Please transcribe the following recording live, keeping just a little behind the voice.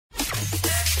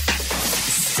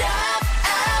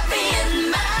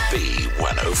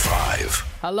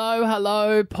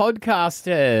Hello,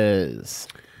 podcasters.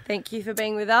 Thank you for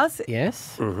being with us.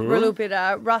 Yes. We're a little bit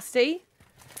rusty.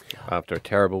 After a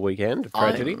terrible weekend of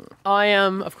tragedy. I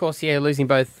am, of course, losing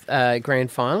both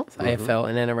grand finals, AFL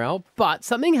and NRL. But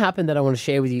something happened that I want to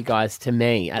share with you guys at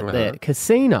the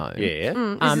casino. Yeah.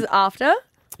 This is after?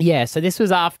 Yeah, so this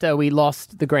was after we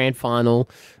lost the grand final.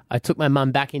 I took my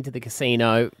mum back into the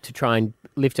casino to try and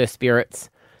lift her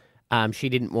spirits. She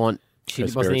didn't want... She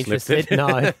wasn't interested. No.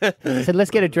 I said,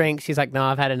 let's get a drink. She's like, no,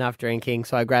 I've had enough drinking.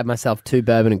 So I grabbed myself 2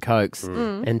 bourbon and Cokes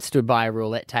and stood by a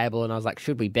roulette table and I was like,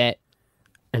 should we bet?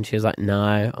 And she was like,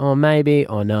 no, or maybe,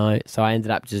 or no. So I ended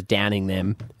up just downing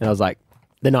them. And I was like,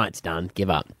 the night's done. Give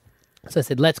up. So I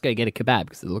said, let's go get a kebab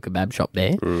because there's a little kebab shop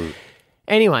there.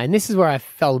 Anyway, and this is where I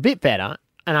felt a bit better.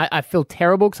 And I feel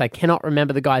terrible because I cannot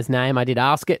remember the guy's name. I did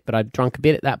ask it, but I'd drunk a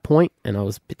bit at that point and I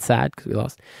was a bit sad because we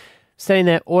lost. Sitting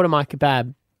there, order my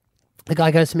kebab. The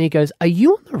guy goes to me, he goes, are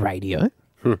you on the radio?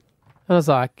 And I was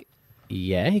like,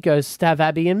 yeah. He goes, Stav,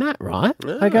 Abby and Matt, right?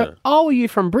 I go, oh, are you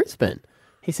from Brisbane?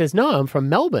 He says, no, I'm from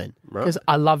Melbourne. Because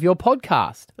I love your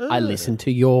podcast. I listen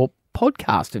to your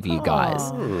podcast of you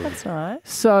guys. That's nice.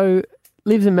 So,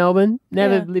 lives in Melbourne,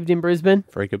 never lived in Brisbane.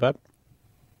 Free kebab?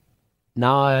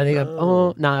 No, I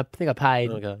think I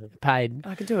paid. Okay. Paid.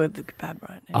 I could do a kebab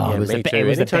right now. Oh, Yeah, it was me the too.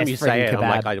 best Anytime you say it, kebab.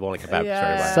 I'm like, I want a kebab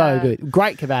Yeah. straight away. So good.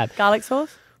 Great kebab. Garlic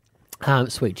sauce?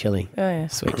 Sweet chili. Oh, yeah.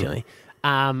 Sweet chili.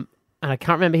 And I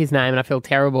can't remember his name and I feel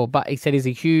terrible, but he said he's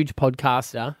a huge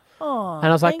podcaster. Oh, And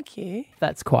I was like, thank you.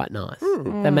 That's quite nice.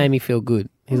 That made me feel good.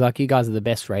 He's like, you guys are the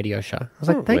best radio show. I was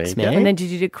like, thanks, there you go. man. And then did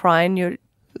you cry in your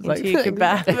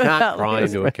kebab? Can't cry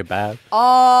into a kebab.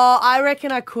 Oh, I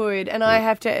reckon I could. And I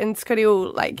have to, and Scotty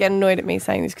will get annoyed at me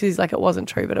saying this because he's like, it wasn't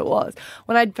true, but it was.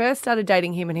 When I first started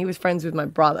dating him and he was friends with my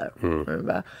brother,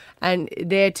 remember? And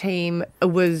their team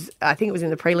was, I think it was in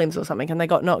the prelims or something, and they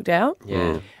got knocked out.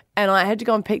 Yeah. And I had to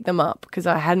go and pick them up because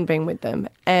I hadn't been with them.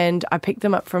 And I picked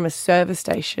them up from a service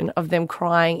station of them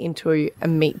crying into a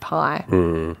meat pie.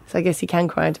 So I guess you can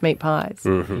cry into meat pies.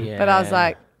 Yeah. But I was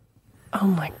like, oh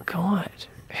my God,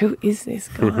 who is this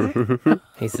guy?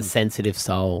 He's a sensitive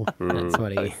soul. That's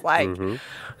what he It's like, I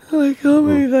can't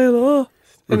believe they lost.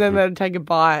 And then they'd take a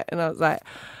bite, and I was like,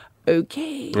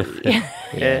 okay.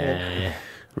 Yeah.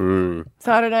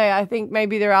 So I don't know. I think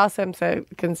maybe there are some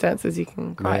circumstances you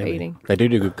can cry eating. They do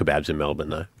good kebabs in Melbourne,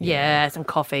 though. Yeah, some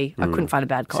coffee. I couldn't find a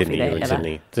bad coffee Sydney, there. you're in ever.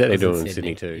 Sydney. They do it in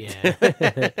Sydney too.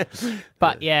 Yeah.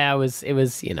 But yeah, it was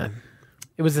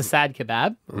it was a sad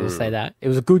kebab. We'll say that. It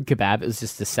was a good kebab. It was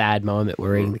just a sad moment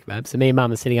we're eating the kebab. So me and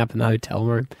Mum are sitting up in the hotel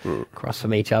room, across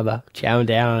from each other, chowing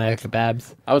down on our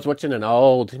kebabs. I was watching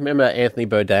remember Anthony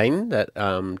Bourdain, that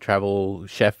travel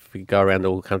chef who go around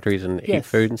all countries and eat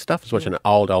food and stuff? I was watching an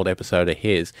old episode of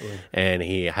his, and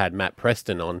he had Matt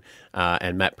Preston on,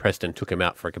 and Matt Preston took him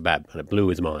out for a kebab, and it blew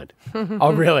his mind.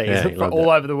 Oh, really? Yeah, he From loved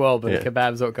all it. over the world with Yeah.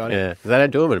 kebabs all gone. Yeah, they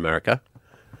don't do them in America.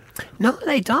 No,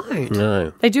 they don't.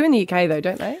 No. They do in the UK, though,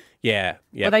 don't they? Yeah.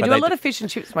 Well, they but do a lot of fish and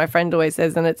chips, my friend always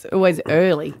says, and it's always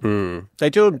early. They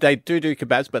do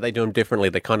kebabs, but they do them differently.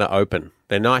 They're kind of open.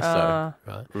 They're nice though.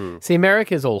 Right. See,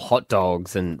 America's all hot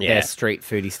dogs and their street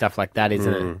foodie stuff like that,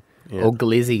 isn't it? Yeah. Or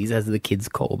glizzies, as the kids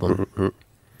call them.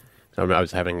 I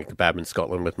was having a kebab in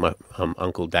Scotland with my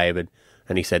Uncle David,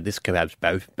 and he said, this kebab's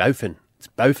Beaufin. It's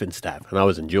Beaufin, Stav. And I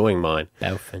was enjoying mine.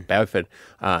 Beaufin.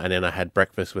 And then I had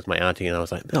breakfast with my auntie, and I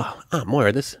was like, oh,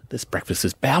 Moira, this breakfast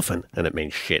is Beaufin. And it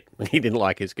means shit. He didn't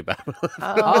like his kebab.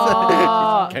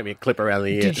 Gave me a clip around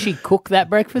the ear. Did she cook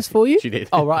that breakfast for you? She did.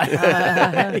 Oh, right.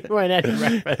 You weren't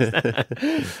having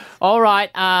breakfast. All right.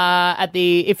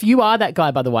 If you are that guy,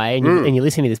 by the way, and you're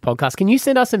listening to this podcast, can you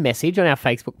send us a message on our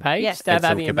Facebook page? Yes. Stab And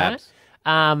some Abby and kebabs.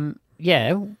 Matt?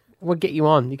 Yeah, we'll get you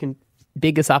on. You can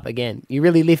big us up again. You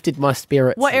really lifted my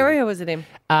spirits. What area was it in?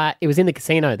 It was in the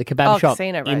casino, the kebab shop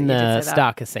casino, right, in you did the say that.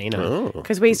 Star Casino.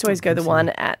 Because we used to always go the one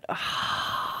at,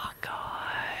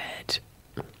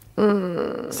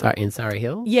 Sorry, in Surrey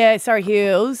Hills. yeah, Surrey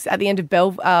Hills at the end of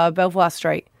Belvoir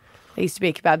Street. There used to be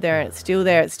a kebab there, and it's still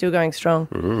there. It's still going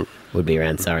strong. Would be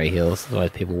around Surrey Hills. Always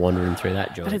people wandering through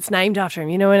that joint. But it's named after him.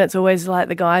 You know, and it's always like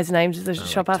the guy's named the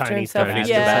shop after Tony's himself. Tony's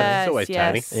kebab. It's always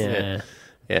yes. Tony. yeah,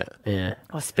 Yeah. yeah.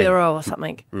 Or Spiro or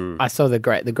something. I saw the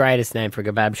greatest name for a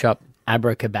kebab shop,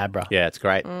 Abracadabra. Yeah, it's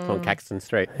great. It's on Caxton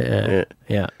Street.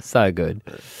 Yeah, so good.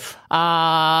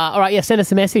 All right, send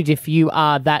us a message if you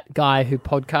are that guy who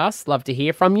podcasts. Love to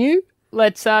hear from you.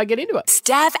 Let's get into it.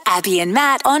 Stav, Abby and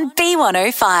Matt on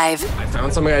B105. I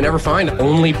found something I never find.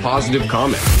 Only positive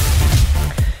comments.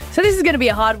 So this is going to be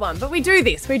a hard one, but we do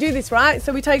this, right?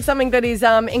 So we take something that is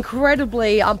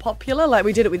incredibly unpopular, like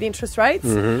we did it with interest rates,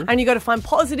 and you got to find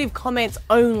positive comments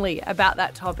only about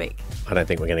that topic. I don't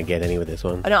think we're going to get any with this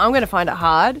one. I know, I'm going to find it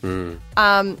hard.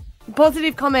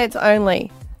 Positive comments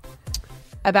only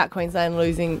about Queensland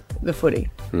losing the footy.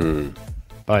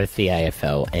 Both the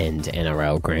AFL and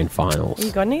NRL grand finals.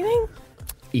 You got anything?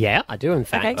 Yeah, I do, in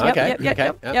fact. Okay.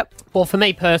 Yep. Well, for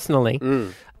me personally,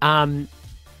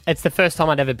 it's the first time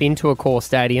I'd ever been to a core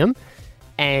stadium,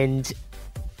 and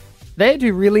they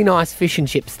do really nice fish and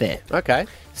chips there. Okay.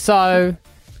 So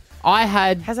I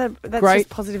had That's great... just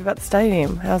positive about the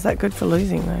stadium. How's that good for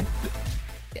losing, though?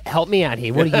 Help me out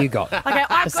here. What do you got? Okay,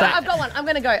 I've got one. I'm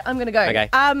going to go. Okay.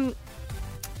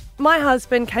 My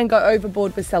husband can go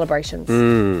overboard with celebrations.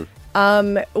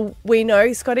 We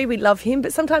know Scotty, we love him,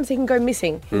 but sometimes he can go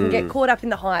missing. He can get caught up in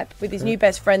the hype with his new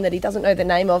best friend that he doesn't know the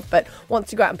name of but wants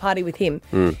to go out and party with him.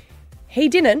 He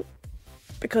didn't,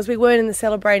 because we weren't in the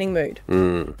celebrating mood.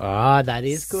 That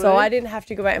is good. So I didn't have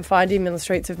to go out and find him in the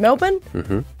streets of Melbourne.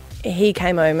 He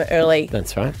came home early.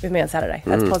 That's right. With me on Saturday.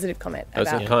 That's a positive comment. That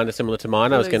was kind of similar to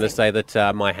mine. I was going to say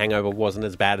that my hangover wasn't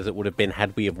as bad as it would have been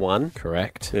had we have won.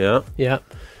 Correct. Yeah. Yeah.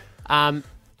 And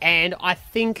I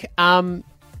think,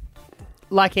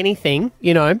 like anything,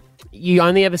 you know, you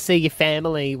only ever see your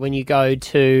family when you go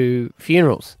to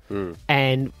funerals.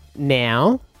 And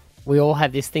now we all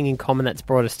have this thing in common that's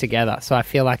brought us together. So I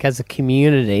feel like as a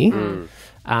community,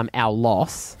 our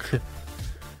loss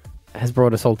has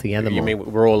brought us all together more. You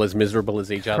mean we're all as miserable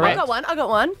as each other? I got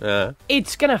one.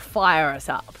 It's going to fire us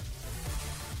up.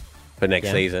 For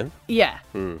next season? Yeah.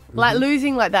 Like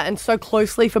losing like that and so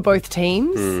closely for both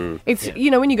teams. It's, you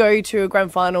know, when you go to a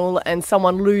grand final and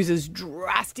someone loses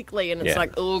drastically and it's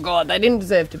like, oh, God, they didn't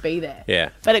deserve to be there. Yeah.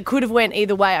 But it could have went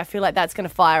either way. I feel like that's going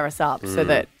to fire us up so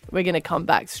that we're going to come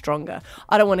back stronger.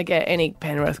 I don't want to get any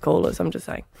Penrith callers, I'm just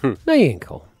saying. No, you can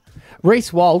call.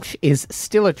 Reece Walsh is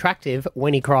still attractive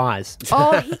when he cries.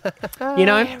 You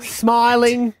know,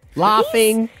 smiling,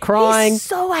 laughing, crying. He's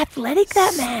so athletic,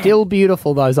 that man. Still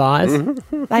beautiful, those eyes.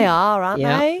 They are, aren't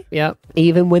they? Yeah,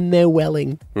 even when they're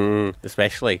welling.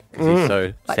 Especially because he's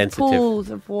so Like sensitive.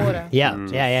 pools of water. Yeah.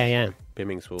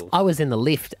 Bimming swools. I was in the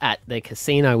lift at the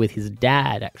casino with his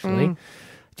dad, actually,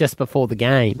 just before the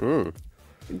game.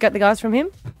 Got the guys from him?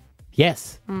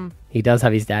 Yes, he does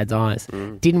have his dad's eyes.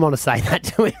 Didn't want to say that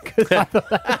to him because I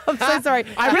thought, I'm so sorry.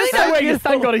 I really know where your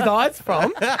son got his eyes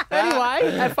from.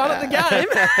 Anyway, have fun at the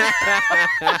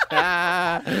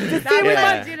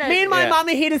game. Me and my mum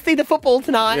are here to see the football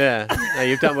tonight. Yeah. No,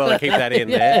 you've done well to keep that in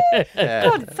there. Yeah.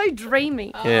 God, it's so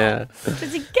dreamy. Yeah.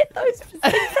 Does he get those from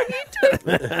you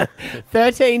too?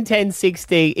 13, 10,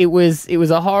 60. It was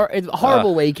a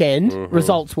horrible weekend,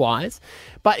 results-wise.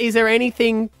 But is there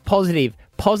anything positive?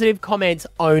 Positive comments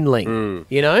only,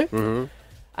 you know?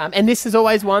 And this is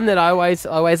always one that I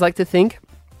always like to think.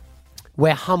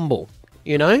 We're humble,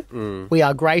 you know? We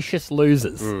are gracious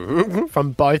losers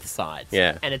from both sides.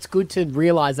 Yeah. And it's good to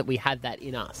realise that we had that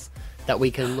in us, that we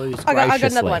can lose I got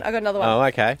graciously. another one. Oh,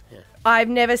 okay. I've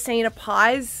never seen a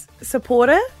Pies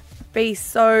supporter be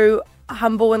so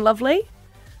humble and lovely.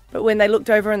 But when they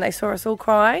looked over and they saw us all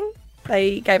crying,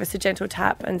 they gave us a gentle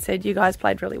tap and said, you guys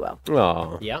played really well.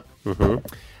 Oh. Yep.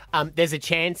 There's a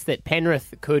chance that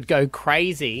Penrith could go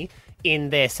crazy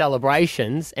in their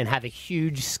celebrations and have a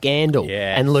huge scandal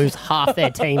and lose half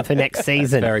their team for next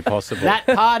season. Very possible. That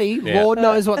party, Lord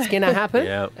knows what's going to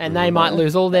happen, and they might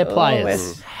lose all their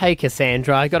players. Hey,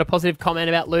 Cassandra, I got a positive comment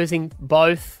about losing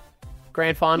both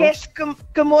grand finals? Yes,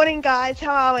 good morning, guys.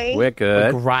 How are we? We're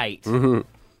good. Great.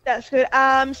 That's good.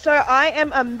 So I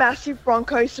am a massive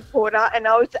Broncos supporter, and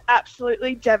I was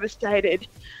absolutely devastated.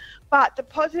 But the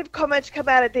positive comment to come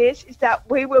out of this is that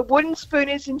we were wooden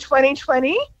spooners in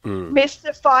 2020, missed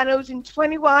the finals in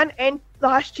 21 and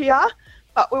last year,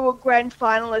 but we were grand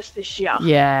finalists this year.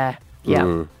 Yeah.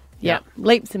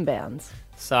 Leaps and bounds.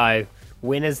 So,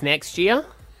 winners next year?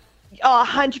 Oh,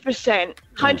 100%.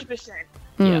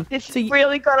 100%. This is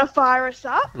really going to fire us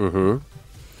up.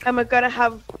 And we're going to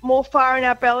have more fire in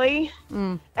our belly.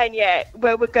 And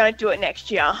we're going to do it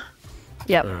next year.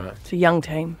 Yep. It's a young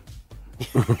team.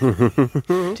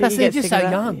 They're just so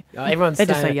young. Everyone's They're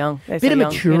just so young. They're bit so of young,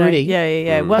 maturity. You know?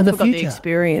 Yeah. Once the we've got the future.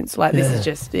 experience, like this is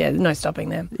just, there's no stopping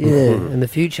them. Yeah, and the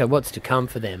future, what's to come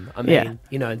for them? I mean,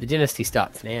 you know, the dynasty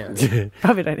starts now.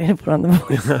 Probably don't need to put on the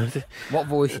voice. What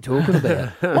voice are you talking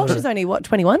about? Walsh is only,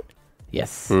 21?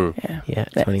 Yes. Yeah,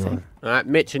 21. All right,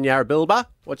 Mitch and Yarrabilba,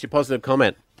 what's your positive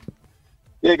comment?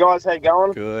 Yeah, guys, how you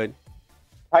going? Good.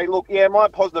 Hey, look, my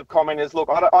positive comment is, look,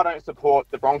 I don't support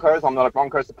the Broncos. I'm not a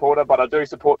Broncos supporter, but I do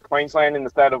support Queensland in the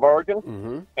state of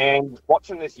origin. And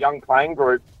watching this young playing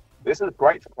group this is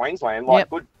great for Queensland. Like,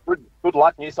 good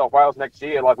luck, New South Wales next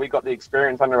year. Like, we got the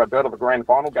experience under our belt of a grand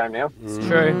final game now. It's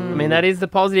true. I mean, that is the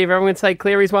positive. Everyone would say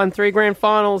Cleary's won 3 grand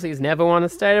finals. He's never won a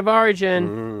State of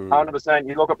Origin. 100%.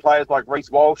 You look at players like Reece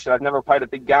Walsh. They've never played a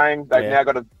big game. They've now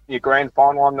got a grand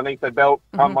final underneath their belt.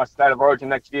 Come my State of Origin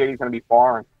next year, he's going to be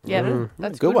firing. Yeah,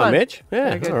 that's Good one, Mitch.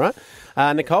 Yeah, all right.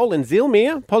 Nicole in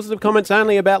Zilmere, positive comments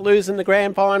only about losing the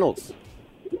grand finals.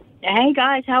 Hey,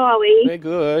 guys, how are we? Very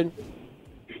good.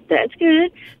 That's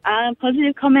good.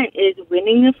 Positive comment is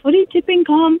winning the footy tipping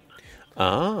comp.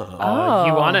 Oh,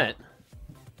 you won it.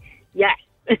 Yes.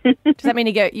 Does that mean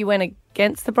you went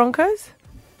against the Broncos?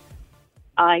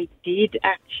 I did,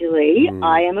 actually.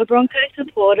 I am a Broncos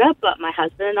supporter, but my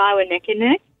husband and I were neck and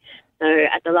neck. So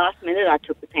at the last minute, I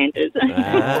took the Panthers.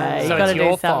 You've got to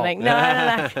do something. No.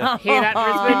 Hear that,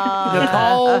 Brisbane?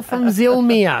 Nicole from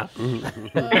Zilmere.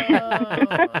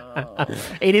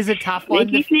 It is a tough one.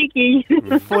 Sneaky.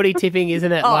 Footy tipping,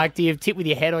 isn't it? Like, do you tip with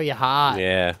your head or your heart?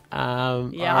 Yeah.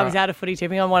 I was out of footy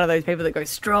tipping. I'm one of those people that go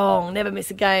strong, never miss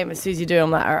a game. As soon as you do,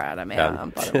 I'm like, all right, I'm out. I'm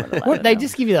bottom of the ladder They now.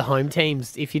 just give you the home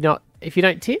teams if you don't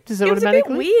tip? Does it It was a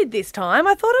automatically? bit weird this time.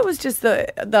 I thought it was just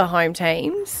the home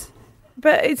teams.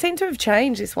 But it seemed to have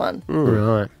changed, this one.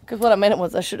 Right. Because what I meant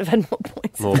was I should have had more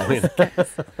points. More win.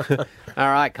 All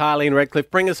right, Kylie in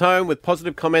Redcliffe, bring us home with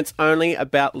positive comments only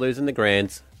about losing the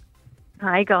Grands.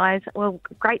 Hi, guys. Well,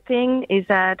 great thing is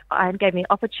that it gave me an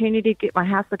opportunity to get my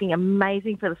house looking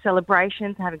amazing for the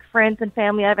celebrations, having friends and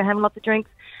family over, having lots of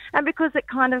drinks. And because it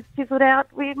kind of fizzled out,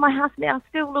 my house now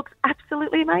still looks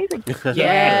absolutely amazing.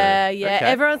 Yeah. Okay.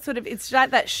 Everyone sort of, it's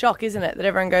like that shock, isn't it? That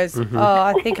everyone goes,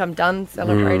 I think I'm done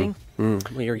celebrating.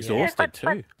 Well, you're exhausted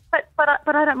too. But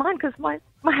I don't mind because my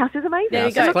house is amazing. There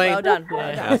you House is go. clean. Well done.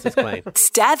 House is clean.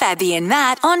 Stab Abby and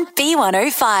Matt on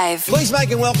B105. Please make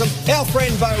and welcome our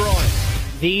friend Bo Ryan.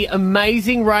 The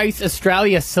Amazing Race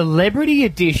Australia Celebrity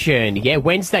Edition. Yeah,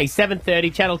 Wednesday,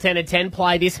 7:30, Channel 10 at 10.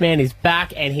 Play. This man is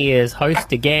back and he is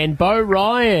host again. Bo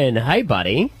Ryan. Hey,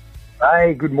 buddy.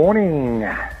 Hey, good morning.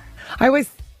 I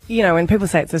always, when people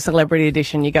say it's a celebrity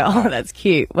edition, you go, oh, that's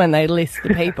cute when they list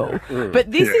the people.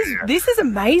 But this is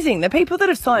amazing. The people that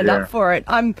have signed up for it,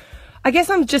 I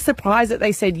guess I'm just surprised that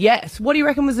they said yes. What do you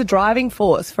reckon was the driving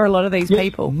force for a lot of these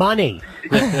people? Money.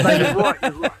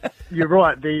 You're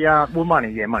right.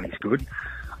 Money's good.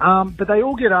 But they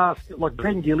all get asked, like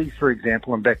Ben Gillies, for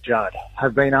example, and Beck Judd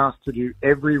have been asked to do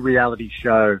every reality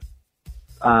show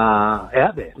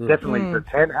out there. Definitely the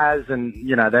 10 has, and,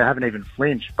 they haven't even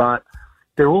flinched, but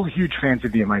they're all huge fans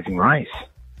of The Amazing Race.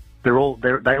 They all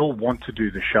want to do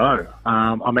the show.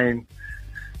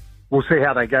 We'll see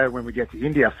how they go when we get to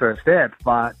India first step,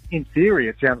 but in theory,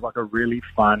 it sounds like a really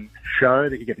fun show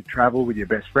that you get to travel with your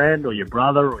best friend or your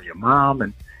brother or your mum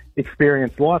and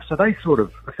experience life. So they sort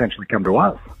of essentially come to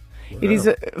us. It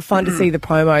is fun to see the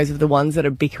promos of the ones that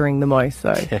are bickering the most,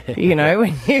 though.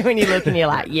 When you look and you're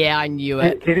like, yeah, I knew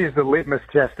it. It is the litmus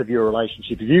test of your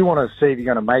relationship. If you want to see if you're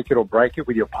going to make it or break it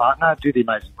with your partner, do The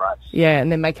Amazing Race. Yeah,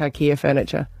 and then make IKEA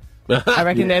furniture. I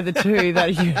reckon they're the two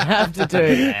that you have to do.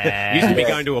 Used to be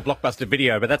going to a Blockbuster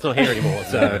Video, but that's not here anymore.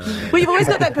 So, well, you've always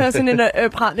got that person in a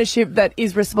partnership that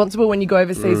is responsible when you go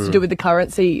overseas to do with the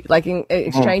currency, like in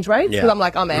exchange rates. Because I'm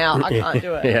like, I'm out. I can't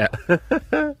do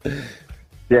it.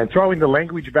 Yeah, throw in the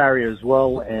language barrier as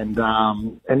well, and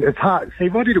it's hard. See,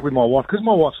 if I did it with my wife, because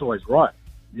my wife's always right.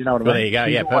 You know what I mean? Well, there you go.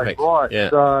 She's Yeah, perfect. Right. Yeah.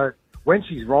 So when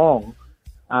she's wrong,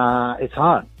 it's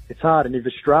hard. It's hard, and if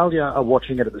Australia are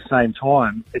watching it at the same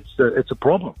time, it's a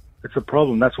problem. It's a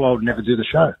problem. That's why I would never do the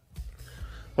show.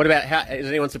 What about, is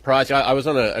anyone surprised? I was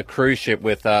on a cruise ship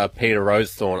with Peter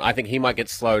Rosethorn. I think he might get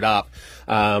slowed up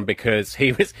because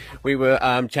we were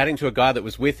chatting to a guy that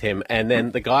was with him, and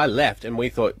then the guy left, and we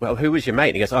thought, well, who was your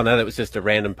mate? And he goes, oh, no, that was just a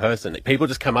random person. People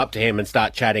just come up to him and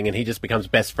start chatting, and he just becomes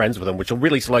best friends with them, which will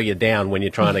really slow you down when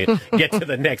you're trying to get to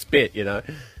the next bit,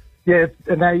 Yeah,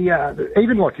 and they,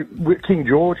 even like with King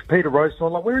George, Peter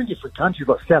Rosethorn, like we're in different countries,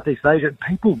 like Southeast Asia, and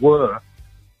people were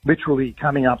literally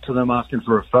coming up to them, asking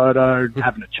for a photo,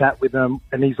 having a chat with them,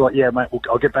 and he's like, yeah, mate,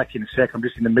 I'll get back in a sec, I'm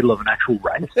just in the middle of an actual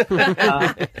race.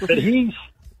 But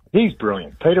he's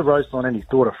brilliant. Peter Rosethorn and his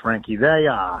daughter Frankie,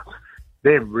 they're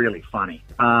really funny.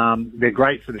 They're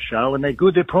great for the show, and they're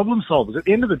good, they're problem solvers. At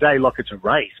the end of the day, like it's a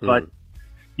race, but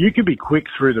you can be quick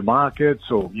through the markets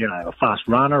or, a fast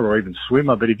runner or even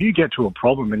swimmer, but if you get to a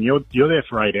problem and you're there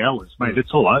for 8 hours, mate,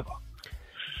 it's all over.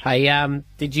 Hey,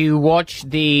 did you watch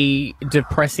the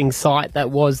depressing sight that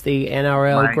was the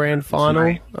NRL Grand Final?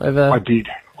 I did,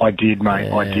 mate.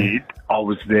 Yeah. I did. I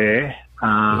was there.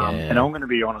 And I'm going to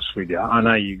be honest with you. I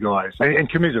know you guys, and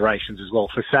commiserations as well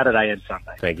for Saturday and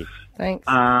Sunday. Thank you. Thanks.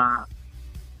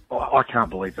 I can't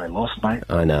believe they lost, mate.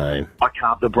 I know. I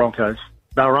can't. The Broncos,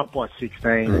 they were up by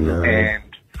 16, and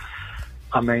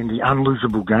I mean, the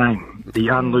unlosable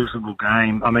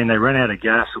game. I mean, they ran out of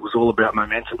gas. It was all about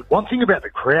momentum. One thing about the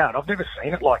crowd, I've never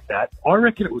seen it like that. I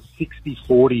reckon it was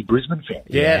 60-40 Brisbane fans.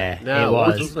 Yeah, no, it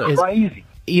was. Which is crazy.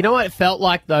 You know what it felt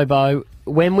like, though, Bo?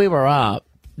 When we were up,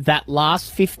 that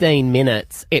last 15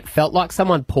 minutes, it felt like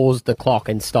someone paused the clock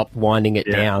and stopped winding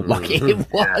it down. Like, it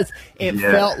was. It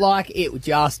felt like it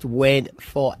just went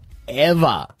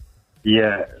forever.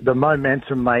 Yeah, the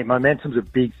momentum, mate. Momentum's a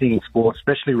big thing in sport,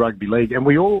 especially rugby league. And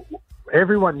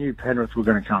everyone knew Penrith were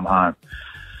going to come home.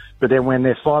 But then when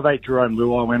their 5'8" Jerome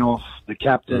Luai went off, the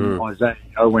captain, Isaiah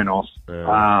Yeo, went off,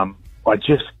 I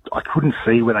couldn't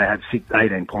see where they had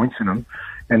 18 points in them.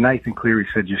 And Nathan Cleary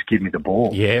said, just give me the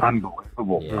ball. Yeah.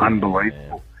 Unbelievable.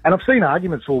 Unbelievable. And I've seen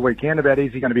arguments all weekend about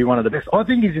is he going to be one of the best. I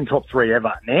think he's in top 3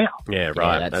 ever now. Yeah,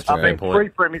 right. Yeah, that's a great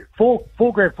point. Four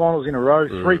grand finals in a row,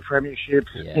 3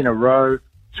 premierships in a row,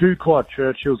 2 Clive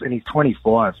Churchills, and he's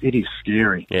 25. It is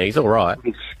scary. Yeah, he's all right.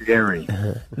 It's scary.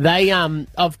 They,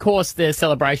 of course, their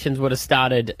celebrations would have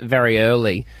started very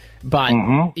early. But,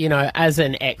 you know, as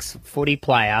an ex-footy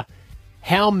player,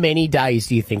 how many days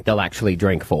do you think they'll actually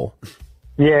drink for?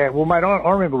 Yeah, well, mate, I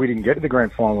remember we didn't get to the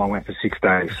grand final. I went for 6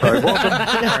 days. So it wasn't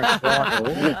the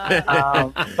grand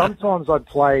final. Sometimes I'd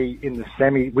play in the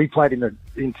semi. We played in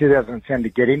 2010 to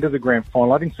get into the grand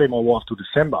final. I didn't see my wife till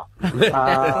December.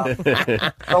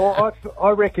 So I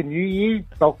reckon New Year,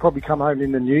 they'll probably come home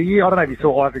in the New Year. I don't know if you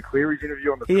saw Ivan Cleary's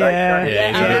interview on the stage.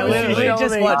 Yeah, we were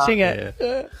just watching it.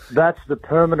 That's the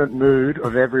permanent mood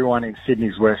of everyone in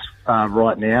Sydney's West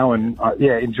right now. And,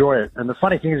 enjoy it. And the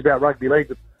funny thing is about rugby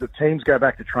league, the teams go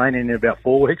back to training in about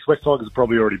 4 weeks. West Tigers are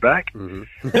probably already back. Did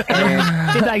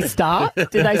they start?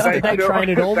 Did they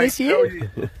train at all this year?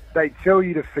 They tell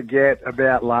you to forget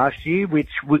about last year, which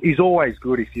is always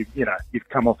good if you've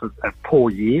come off a poor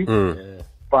year.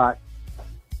 But,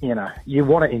 you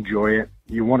want to enjoy it.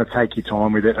 You want to take your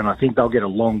time with it. And I think they'll get a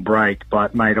long break.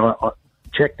 But, mate, I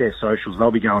check their socials.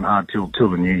 They'll be going hard till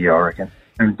the new year, I reckon.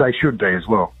 And they should be as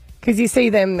well. Because you see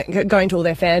them going to all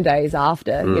their fan days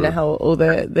after, you know, how all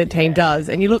the team does.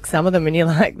 And you look some of them and you're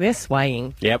like, they're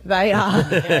swaying. Yep. They are.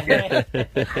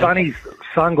 Sonny's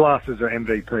sunglasses are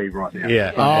MVP right now.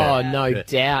 Yeah. Oh, no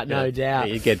doubt, no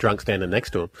doubt. You get drunk standing next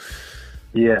to him.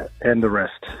 Yeah, and the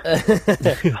rest.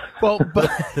 Well, but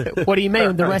what do you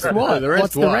mean? The rest what?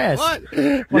 What's the rest?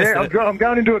 What? I'm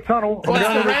going into a tunnel. What's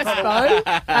the rest, Bo?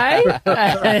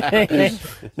 Hey?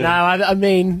 No, I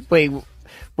mean,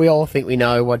 we all think we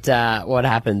know what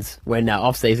happens when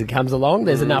off-season comes along.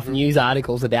 There's enough news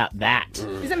articles about that.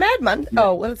 Is it Mad Monday?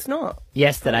 Oh, well, it's not.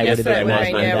 Yesterday would have been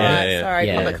Mad Monday. Yeah, right.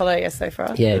 Sorry, public holiday yesterday for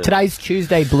us. Yeah, today's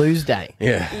Tuesday Blues Day.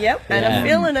 Yeah. Yep, and I'm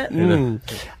feeling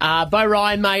it. Bo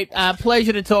Ryan, mate,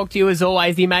 pleasure to talk to you as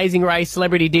always. The Amazing Race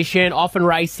Celebrity Edition, often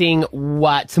racing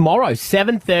tomorrow,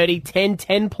 7:30,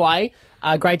 10:10 play.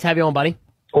 Great to have you on, buddy.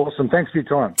 Awesome. Thanks for your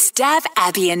time. Stab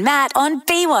Abby and Matt on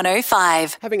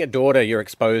B105. Having a daughter, you're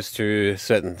exposed to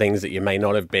certain things that you may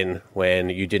not have been when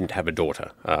you didn't have a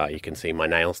daughter. You can see my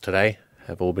nails today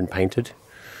have all been painted.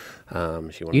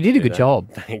 You did a good job.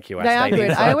 Thank you. They are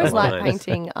good. I always like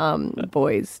painting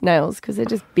boys' nails because they're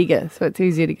just bigger, so it's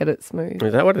easier to get it smooth.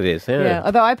 Is that what it is? Yeah.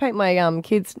 Although I paint my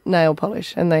kids' nail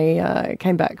polish, and they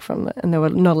came back from it, and they were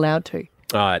not allowed to.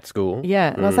 Oh, at school?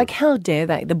 Yeah. And I was like, how dare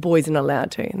they? The boys are not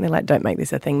allowed to. And they're like, don't make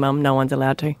this a thing, Mum. No one's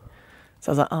allowed to. So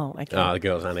I was like, oh, okay. Oh, the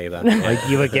girls aren't either. Like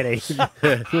you were going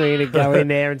to go in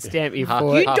there and stamp your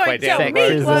foot. You don't tell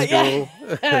me. Well,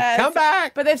 come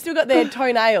back. But they've still got their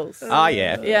toenails. Oh,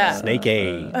 yeah. Yeah.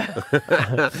 Sneaky.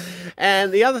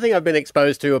 And the other thing I've been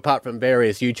exposed to, apart from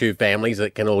various YouTube families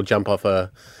that can all jump off a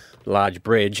large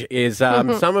bridge, is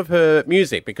some of her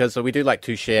music, because we do like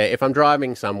to share. If I'm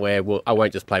driving somewhere, I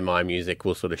won't just play my music,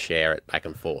 we'll sort of share it back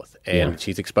and forth. And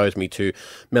she's exposed me to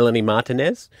Melanie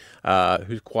Martinez,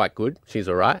 who's quite good. She's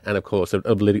all right. And of course,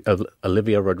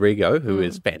 Olivia Rodrigo, who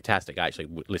is fantastic. I actually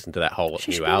listened to that whole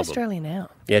new album. She's Australia now.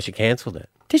 Yeah, she cancelled it.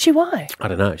 Did she? Why? I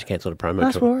don't know. She cancelled a promo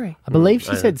Nice tour. worry. I believe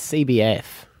she said CBF.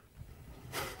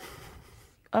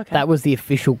 Okay. That was the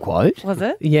official quote. Was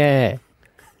it? Yeah.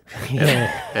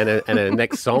 Yeah. and a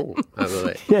next song, I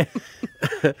believe.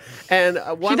 And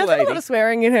one she does lady, have a lot of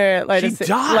swearing in her latest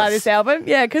album.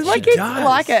 Yeah, because my kids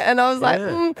like it. And I was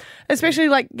like, especially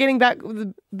like getting back with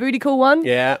the Booty Call one.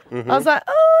 Yeah. I was like,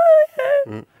 oh,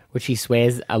 yeah. Which she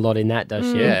swears a lot in that, does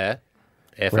she? Yeah.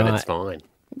 Effort, it's fine.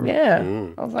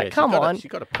 Yeah. I was like, come on. She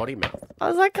got a potty mouth. I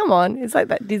was like, come on. It's like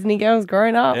that Disney girl's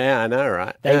grown up. Yeah, I know,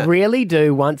 right? They really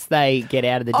do once they get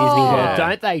out of the Disney world,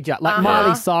 don't they? Like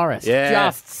Miley Cyrus. Yeah.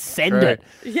 Just send it.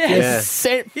 Yes.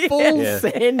 Just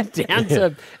send down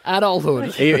to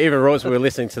adulthood. Even Royce, we were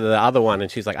listening to the other one, and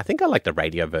she's like, I think I like the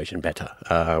radio version better,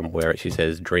 where she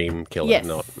says dream killer, Yes.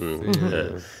 not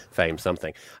fame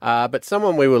something. But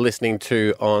someone we were listening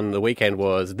to on the weekend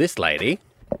was this lady.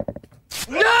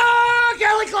 No,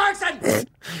 Kelly Clarkson!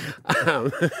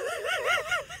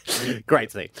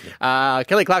 Great scene.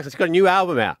 Kelly Clarkson's got a new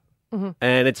album out,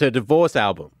 and it's her divorce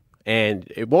album, and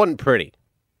it wasn't pretty,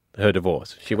 her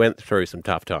divorce. She went through some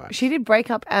tough times. She did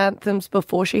breakup anthems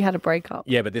before she had a breakup.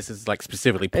 Yeah, but this is like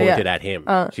specifically pointed at him.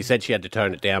 She said she had to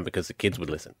tone it down because the kids would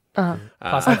listen. Plus,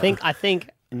 I think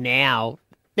now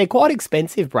they're quite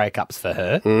expensive breakups for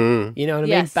her. You know what I mean?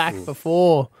 Yes. Back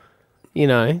before,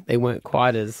 they weren't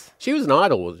quite as... She was an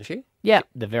idol, wasn't she? Yeah.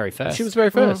 The very first. She was very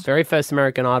first. Very first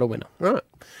American Idol winner. Right.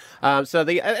 So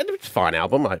it's a fine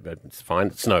album. It's fine.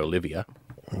 It's no Olivia,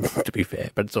 to be fair,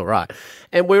 but it's all right.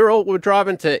 And we were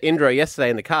driving to Indra yesterday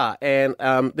in the car, and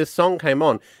this song came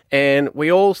on, and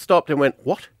we all stopped and went,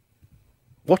 "What?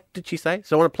 What did she say?"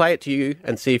 So I want to play it to you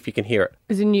and see if you can hear it.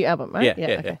 It's a new album, right?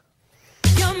 Yeah. Okay.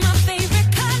 You're my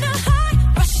favorite kind of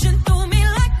high, rushing through me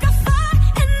like a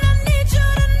fire, and I need you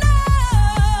to know.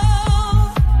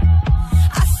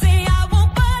 I say I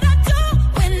won't, but I do.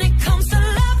 When it comes to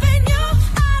loving you,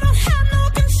 I don't have no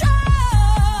control.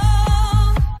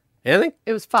 Anything?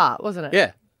 It was fart, wasn't it?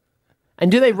 Yeah. And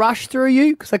do they rush through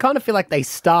you? Because I kind of feel like they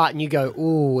start and you go,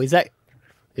 ooh, is that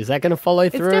going to follow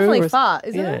through? It's definitely Or is- fart,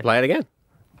 isn't Yeah. it? Play it again.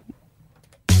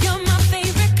 You're my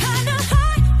favorite kind of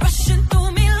high, rushing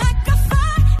through me like a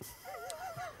fire.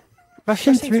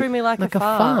 Rushing through me like a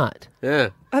fart. Yeah.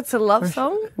 That's a love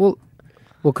song? Well,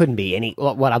 couldn't be any.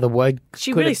 What other word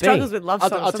She could really it be? struggles with love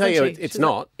songs. I'll tell you, doesn't she? it's She's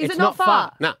not. like, Is It's it not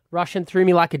fart? No. Rushing through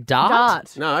me like a dart.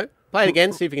 Dart. No. Play it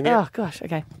again, see if you can hear Oh, it. gosh,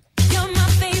 okay. You're my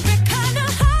favorite kind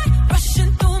of high,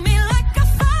 rushing through me like a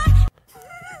fire.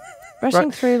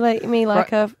 Rushing through me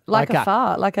like a like a-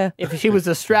 fart. Like a... If she was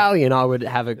Australian, I would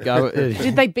have a go.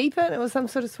 Did they beep it? It was some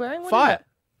sort of swearing word? Fire.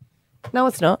 No,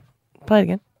 it's not. Play it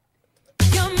again.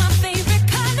 You're my favorite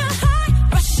kind of high,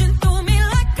 rushing through me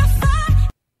like a fire.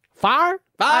 Fire?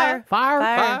 Fire.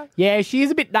 Fire? Yeah, she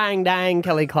is a bit dang,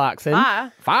 Kelly Clarkson.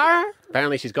 Fire. Fire?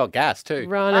 Apparently she's got gas too.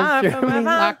 Running through me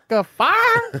like a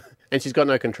fire. And she's got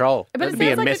no control. But That'd it be a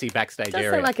sounds like messy it backstage does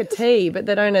area. sound like a T, but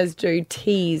they don't as do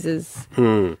T's as... You're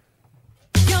my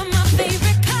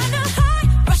favorite kind of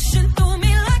high, rushing through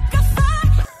me like a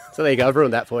fire. So there you go, I've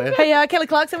ruined that for you. Hey, Kelly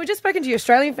Clarkson, we've just spoken to your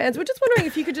Australian fans. We're just wondering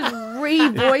if you could just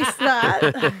re-voice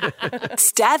that.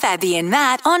 Stab Abby and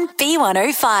Matt on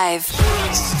B105.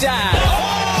 Stab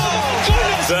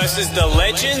versus the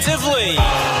Legends of League.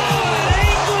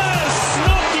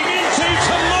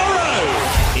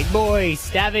 Big boy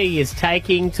Stabby is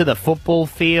taking to the football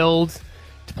field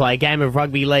to play a game of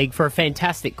rugby league for a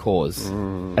fantastic cause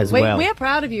as well. We're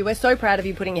proud of you. We're so proud of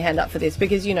you putting your hand up for this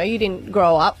because, you didn't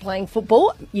grow up playing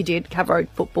football. You did, cover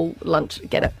football, lunch,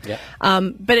 get it. Yeah.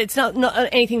 But it's not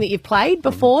anything that you've played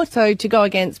before, so to go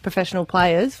against professional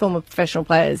players, former professional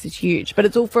players, is huge. But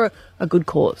it's all for a good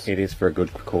cause. It is for a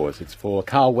good cause. It's for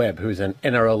Carl Webb, who's an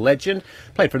NRL legend,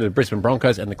 played for the Brisbane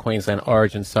Broncos and the Queensland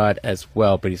Origin side as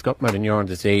well. But he's got motor neuron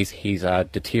disease. He's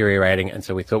deteriorating, and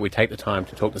so we thought we'd take the time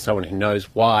to talk to someone who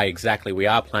knows why exactly we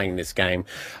are playing this game,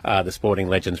 the Sporting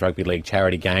Legends Rugby League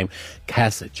charity game.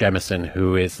 Cass Jamieson,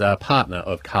 who is a partner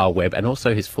of Carl Webb and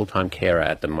also his full-time carer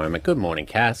at the moment. Good morning,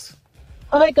 Cass.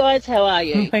 Hi guys, how are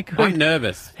you? I'm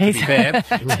nervous, to be fair.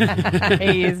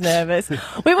 He is nervous.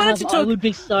 We wanted to talk. I would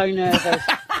be so nervous.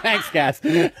 Thanks, Cass.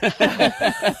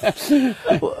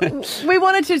 We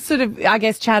wanted to sort of, I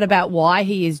guess, chat about why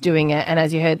he is doing it. And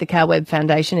as you heard, the Carl Webb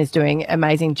Foundation is doing an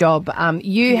amazing job.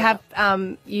 You've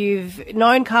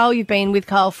known Carl, you've been with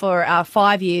Carl for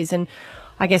 5 years, and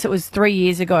I guess it was 3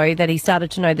 years ago that he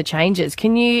started to know the changes.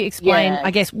 Can you explain, Yeah.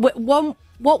 I guess, what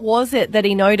was it that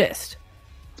he noticed?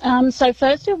 So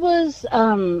first it was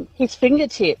his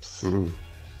fingertips.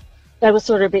 They were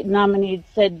sort of a bit numb, and he'd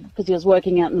said, because he was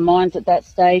working out in the mines at that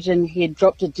stage, and he had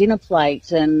dropped a dinner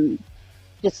plate and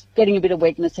just getting a bit of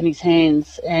weakness in his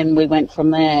hands, and we went from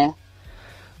there.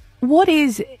 What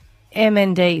is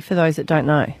MND for those that don't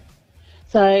know?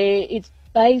 So it's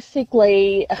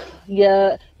basically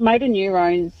your motor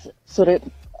neurons sort of,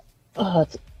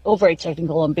 it's all very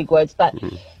technical and big words, but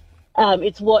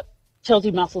it's what tells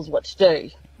your muscles what to do.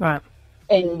 Right.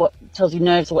 And what tells your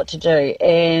nerves what to do.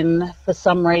 And for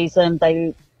some reason,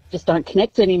 they just don't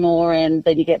connect anymore, and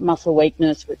then you get muscle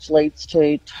weakness, which leads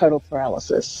to total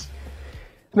paralysis.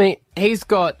 I mean, he's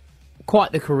got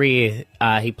quite the career.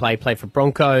 He played for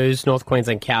Broncos, North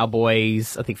Queensland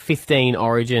Cowboys. I think 15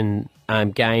 Origin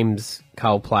games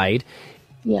Cole played.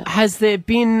 Yeah. Has there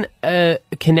been a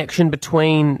connection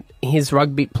between his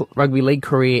rugby league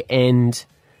career and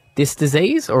this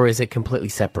disease, or is it completely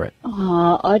separate?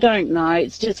 I don't know.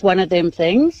 It's just one of them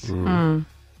things.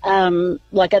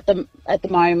 Like at the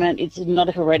moment, it's not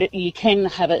a hereditary. You can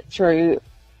have it through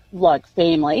like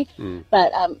family,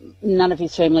 but none of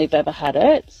his family have ever had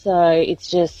it. So it's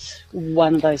just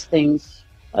one of those things.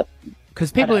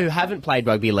 Because people who haven't played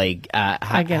rugby league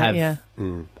have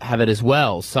it as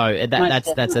well. So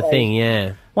that's a thing,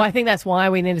 yeah. Well, I think that's why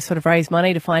we need to sort of raise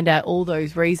money to find out all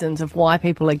those reasons of why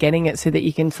people are getting it, so that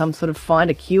you can find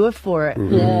a cure for it.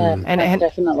 Yeah, and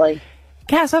definitely.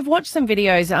 Cass, I've watched some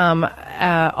videos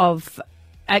of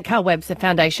at Carl Webb's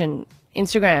Foundation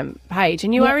Instagram page,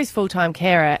 and you are his full-time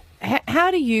carer.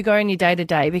 How do you go in your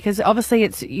day-to-day? Because obviously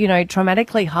it's,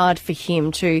 traumatically hard for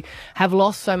him to have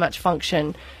lost so much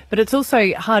function, but it's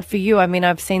also hard for you. I mean,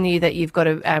 I've seen that you've got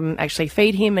to actually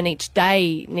feed him, and each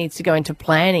day needs to go into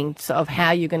planning of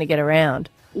how you're going to get around.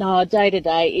 No,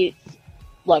 day-to-day, it's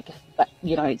like,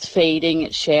 it's feeding,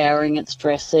 it's showering, it's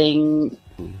dressing,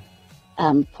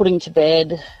 putting to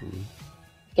bed,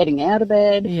 getting out of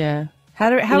bed. Yeah.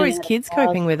 How are his kids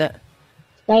coping with it?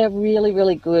 They are really,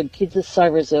 really good. Kids are so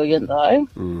resilient, though,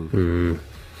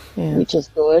 which is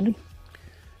good.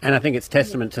 And I think it's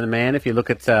testament to the man. If you look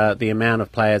at the amount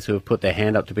of players who have put their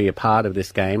hand up to be a part of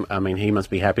this game, I mean, he must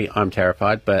be happy. I'm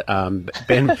terrified. But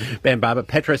Ben Barber,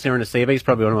 Petros Iranisivi is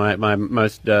probably one of my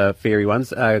most fiery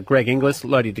ones. Greg Inglis,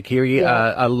 Lodi Dakiri,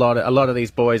 a lot of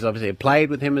these boys obviously have played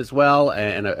with him as well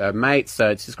and are mates. So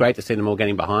it's just great to see them all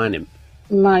getting behind him.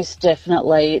 Most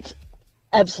definitely. It's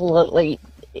absolutely,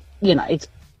 it's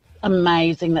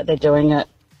amazing that they're doing it.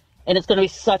 And it's going to be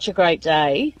such a great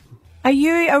day. Are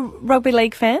you a rugby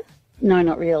league fan? No,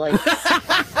 not really.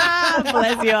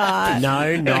 Bless your heart.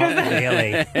 No, not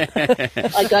really.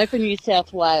 I go for New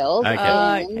South Wales.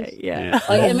 Okay. Yeah.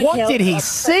 What did he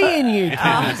see in you,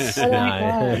 Cass?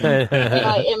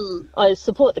 I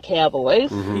support the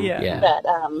Cowboys. Yeah. But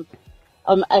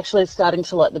I'm actually starting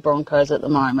to like the Broncos at the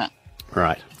moment.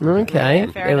 Right. Okay.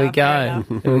 There we go.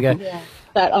 Yeah.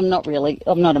 But I'm not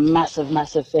a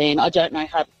massive fan. I don't know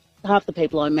half the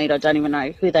people I meet, I don't even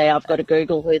know who they are. I've got to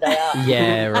Google who they are.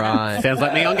 Yeah, right. Sounds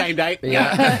like me on game day.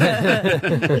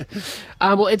 Yeah.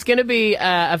 Well, it's going to be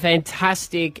a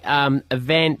fantastic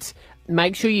event.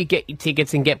 Make sure you get your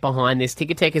tickets and get behind this.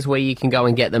 Ticketek is where you can go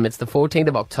and get them. It's the 14th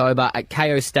of October at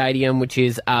KO Stadium, which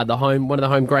is one of the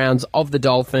home grounds of the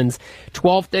Dolphins.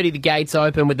 12:30 the gates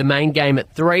open, with the main game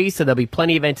at 3, so there'll be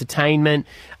plenty of entertainment.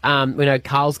 We know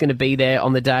Carl's going to be there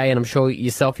on the day, and I'm sure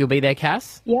yourself you'll be there,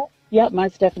 Cass? Yeah,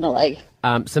 most definitely.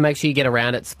 So make sure you get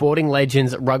around it. Sporting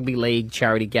Legends Rugby League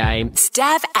charity game.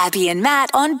 Stab Abby and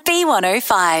Matt on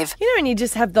B105. You know, when you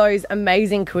just have those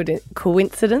amazing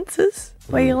coincidences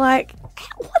where you're like,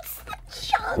 what's the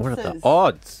chances? What are the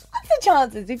odds? What's the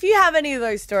chances? If you have any of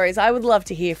those stories, I would love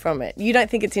to hear from it. You don't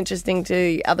think it's interesting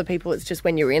to other people, it's just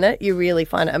when you're in it, you really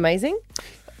find it amazing?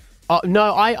 Oh,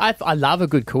 no, I love a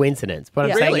good coincidence.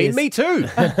 But I'm saying Really? is, Me too.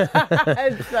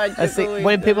 It's such a coincidence.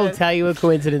 when people tell you a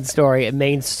coincidence story, it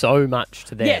means so much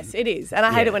to them. Yes, it is. And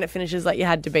I hate it when it finishes like you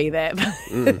had to be there.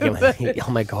 Oh,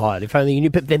 my God. If only you knew.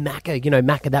 But then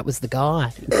Macca, that was the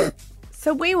guy.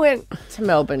 So we went to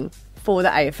Melbourne for the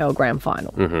AFL Grand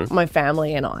Final, my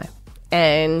family and I.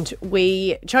 And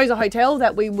we chose a hotel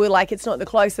that we were like, it's not the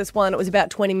closest one. It was about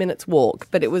 20 minutes walk.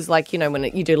 But it was like, when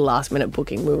you do a last minute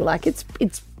booking, we were like,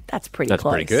 that's pretty close.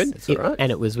 That's pretty good. That's all right.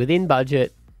 And it was within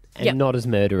budget and not as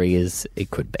murdery as it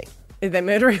could be. Is there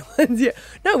murdery ones? Yeah.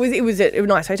 No, it was a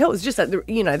nice hotel. It was just at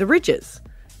the Ridges.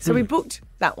 So we booked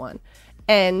that one.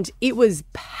 And it was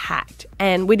packed.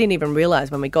 And we didn't even realise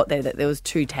when we got there that there was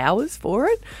 2 towers for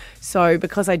it. So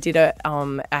because I did it,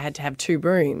 I had to have 2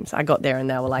 rooms. I got there and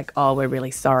they were like, oh, we're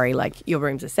really sorry. Like, your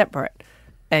rooms are separate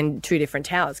and 2 different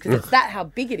towers. Because it's that how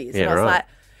big it is. Yeah, and I was right. like,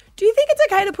 do you think it's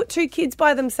okay to put 2 kids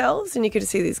by themselves? And you could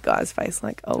see this guy's face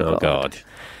like, oh, God.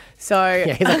 So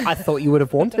Yeah, he's like, I thought you would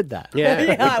have wanted that.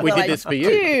 Yeah, we did this for you.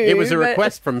 It was a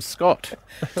request from Scott.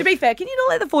 To be fair, can you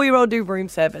not let the 4-year-old do room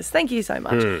service? Thank you so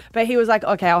much. But he was like,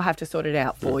 okay, I'll have to sort it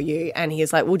out for you. And he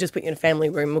was like, we'll just put you in a family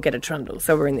room. We'll get a trundle.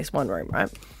 So we're in this one room,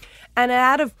 right? And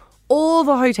out of all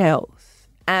the hotels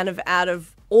and out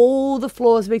of all the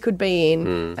floors we could be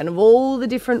in and of all the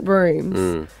different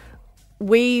rooms,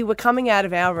 we were coming out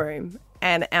of our room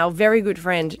and our very good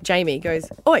friend Jamie goes,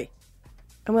 oi.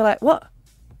 And we're like, what?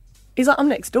 He's like, I'm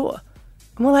next door.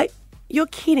 And we're like, You're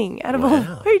kidding. Out of all the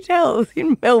hotels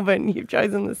in Melbourne, you've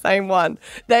chosen the same one.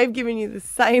 They've given you the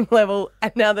same level,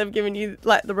 and now they've given you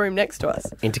like the room next to us.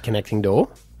 Interconnecting door?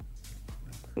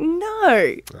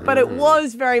 No, but it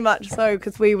was very much so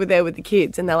because we were there with the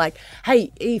kids, and they're like,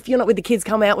 "Hey, if you're not with the kids,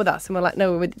 come out with us." And we're like,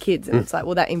 "No, we're with the kids." And it's like,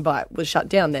 well, that invite was shut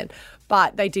down then.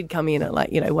 But they did come in at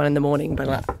like 1 a.m, but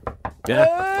like,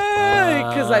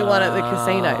 because they won at the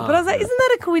casino. But I was like, isn't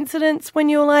that a coincidence? When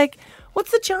you're like,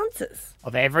 what's the chances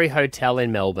of every hotel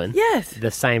in Melbourne? Yes,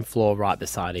 the same floor right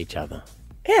beside each other.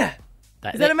 Yeah.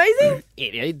 Is that amazing?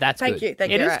 That's Thank good. you,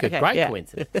 thank It you. is Right, good. okay, Great yeah.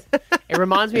 coincidence. It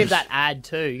reminds me of that ad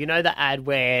too. You know the ad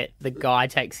where the guy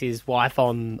takes his wife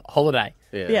on holiday,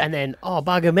 and then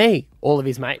bugger me, all of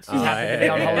his mates just happen to be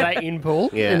on holiday in the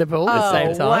pool at the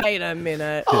same time. Wait a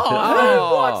minute.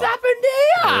 What's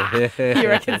happened here? You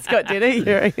reckon Scott did it? You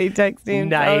reckon he texted him?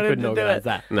 No, he told him couldn't to do organise it?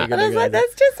 that. No. And I was like,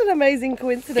 that's just an amazing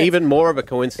coincidence. Even more of a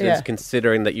coincidence Yeah.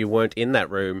 considering that you weren't in that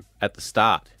room at the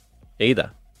start either.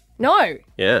 No.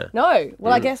 Yeah. No.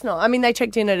 Well, I guess not. I mean, they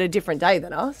checked in at a different day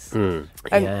than us. And-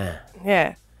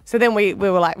 Yeah. So then we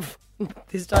were like,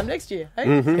 this time next year.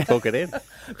 Hey? Book it in.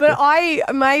 But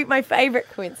my favourite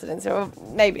coincidence, or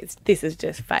maybe this is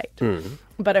just fate,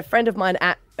 but a friend of mine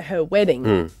at her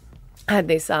wedding had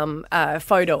this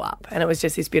photo up, and it was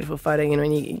just this beautiful photo,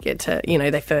 when you get to,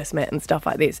 they first met and stuff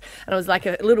like this. And it was like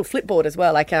a little flipboard as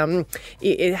well. Like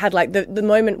it had like the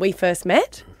moment we first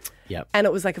met. Yep. And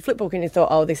it was like a flipbook, and you thought,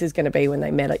 oh, this is going to be when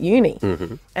they met at uni.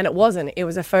 And it wasn't. It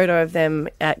was a photo of them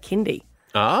at kindy.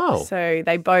 Oh. So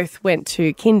they both went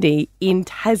to kindy in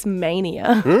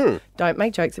Tasmania. Don't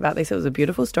make jokes about this. It was a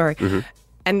beautiful story.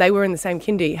 And they were in the same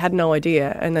kindy, had no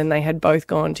idea. And then they had both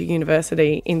gone to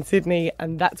university in Sydney,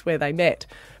 and that's where they met.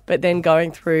 But then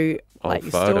going through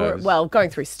going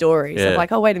through stories of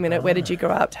like, oh, wait a minute, where did you grow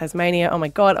up? Tasmania. Oh my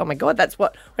God, that's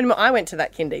what. When I went to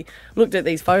that kindy, looked at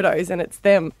these photos, and it's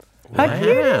them. How cute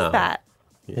is that?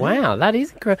 Wow, that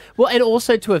is incredible. Well, and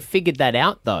also to have figured that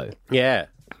out, though. Yeah.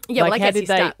 Yeah, Like, well, I how guess did you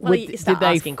start, they- you start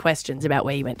asking questions about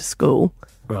where you went to school.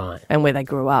 Right. And where they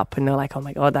grew up. And they're like, oh,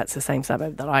 my God, that's the same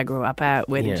suburb that I grew up at.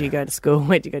 Where did Yeah. you go to school?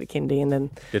 Where did you go to kindy? And then...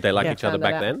 Did they like each other found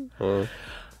that back out. then? Or?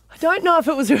 I don't know if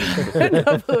it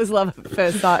was love at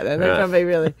first sight then. They probably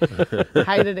really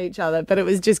hated each other. But it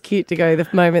was just cute to go the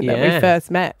moment that we first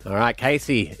met. All right,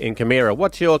 Casey in Camira,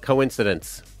 what's your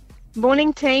coincidence?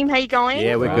 Morning, team. How you going?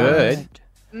 Yeah, we're good.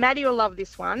 Maddie will love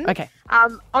this one. Okay.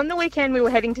 On the weekend, we were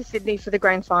heading to Sydney for the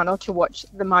grand final to watch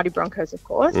the Mighty Broncos, of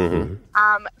course.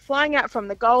 Flying out from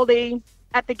the Goldie,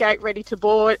 at the gate, ready to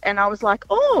board, and I was like,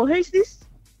 oh, who's this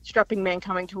strapping man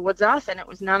coming towards us? And it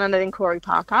was none other than Corey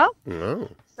Parker. Oh.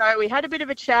 So we had a bit of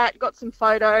a chat, got some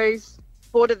photos,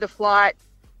 boarded the flight,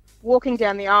 walking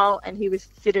down the aisle, and he was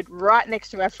seated right next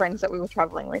to our friends that we were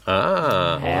travelling with.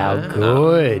 Ah. How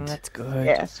good. That's good.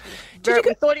 Yes.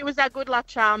 We thought it was our good luck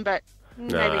charm, but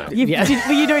maybe.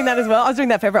 Were you doing that as well? I was doing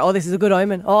that for everyone. Oh, this is a good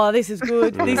omen. Oh, this is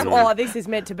good. This is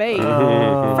meant to be.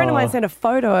 A friend of mine sent a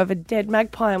photo of a dead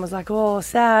magpie and was like, oh,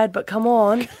 sad, but come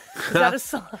on. Is that a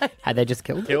sign? Had they just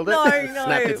killed it? Killed it? No,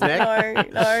 Snapped its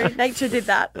neck? no. Nature did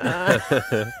that.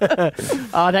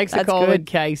 Thanks for calling,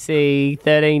 Casey.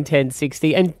 13 10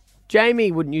 60. And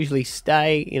Jamie wouldn't usually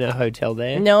stay in a hotel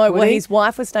there. No, would well, he? his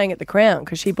wife was staying at the Crown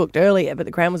because she booked earlier, but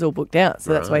the Crown was all booked out.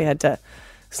 So that's why he had to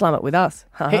slum it with us.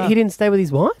 He didn't stay with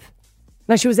his wife?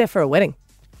 No, she was there for a wedding.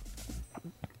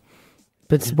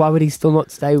 But why would he still not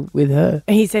stay with her?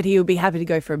 He said he would be happy to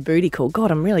go for a booty call.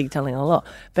 God, I'm really telling a lot.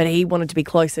 But he wanted to be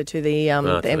closer to the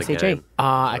MCG. game.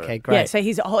 Ah, okay, great. Yeah, so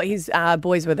his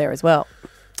boys were there as well.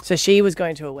 So she was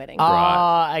going to a wedding.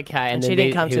 Oh, okay. And then she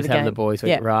didn't come he to was the having game. the boys.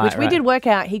 Yeah, Right, which we did work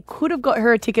out. He could have got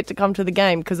her a ticket to come to the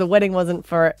game because the wedding wasn't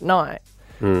for at night.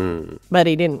 But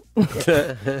he didn't.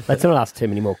 Let's not ask too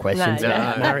many more questions No,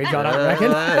 about no. marriage, I don't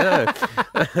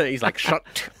reckon. He's like, shut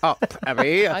up,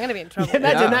 Abby. I'm going to be in trouble.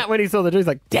 Imagine that when he saw the dude. He's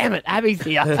like, damn it, Abby's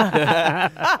here. All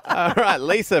right,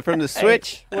 Lisa from The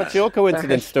Switch, what's your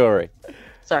coincidence story?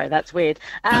 Sorry, that's weird.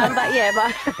 But yeah,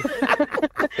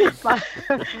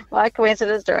 my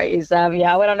coincidence story is, I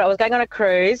was going on a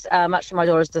cruise, much to my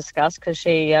daughter's disgust because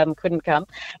she couldn't come.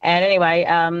 And anyway,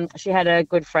 she had a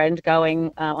good friend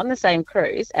going on the same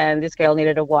cruise, and this girl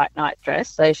needed a white night dress.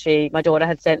 So my daughter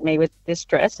had sent me with this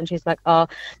dress, and she's like, oh,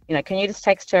 can you just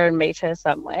text her and meet her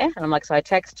somewhere? And I'm like, so I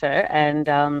text her, and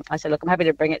I said, look, I'm happy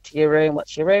to bring it to your room.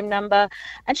 What's your room number?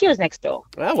 And she was next door.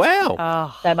 Oh,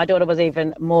 wow. So my daughter was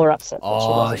even more upset that she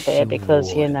wasn't there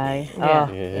because, Devo.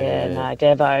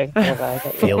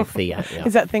 Filthy. Yeah.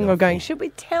 Is that thing we're going, should we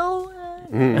tell?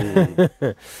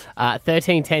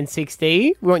 13 10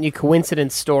 60. We want your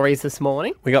coincidence stories this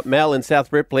morning. We got Mel in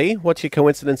South Ripley. What's your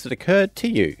coincidence that occurred to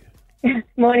you?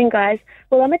 Morning, guys.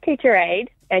 Well, I'm a teacher aide,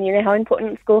 and you know how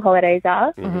important school holidays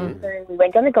are. Mm-hmm. So we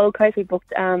went down the Gold Coast. We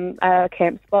booked a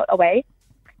camp spot away.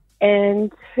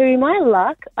 And to my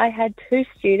luck, I had 2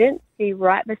 students be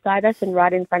right beside us and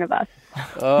right in front of us.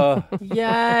 Oh,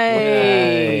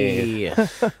 Yay!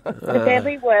 The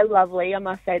family were lovely, I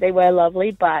must say. They were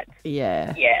lovely, but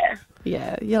Yeah. yeah.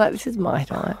 Yeah. You're like, this is my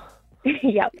time.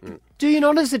 Yep. Do you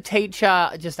not, as a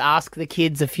teacher, just ask the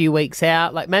kids a few weeks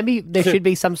out? Like maybe there should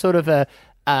be some sort of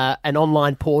an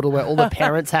online portal where all the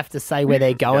parents have to say where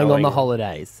they're going on the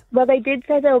holidays. Well, they did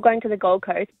say they were going to the Gold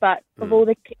Coast, but of all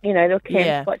the, the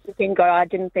camp spots you can go, I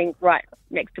didn't think right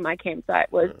next to my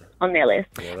campsite was on their list.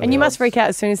 And you must freak out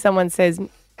as soon as someone says,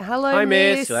 hello, Hi,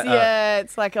 miss. miss. You're like, Yeah,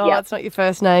 it's like, oh, that's not your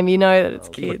first name. You know that it's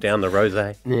Put kids. down the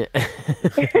rosé. Yeah.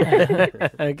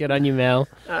 Good on you, Mel.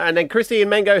 And then Christy in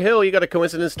Mango Hill, you got a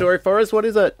coincidence story for us. What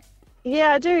is it?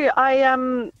 Yeah, I do. I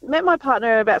met my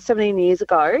partner about 17 years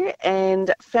ago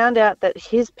and found out that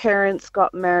his parents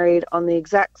got married on the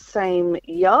exact same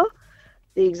year,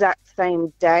 the exact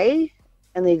same day,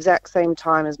 and the exact same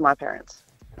time as my parents.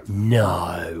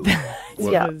 No.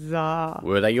 Yeah. Bizarre.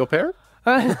 Were they your parents?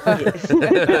 No.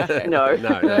 No.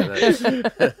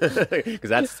 Because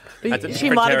that's a She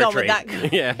different might have gone with territory.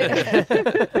 that.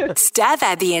 Yeah. Stab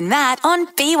Abby and Matt on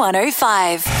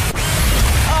B105.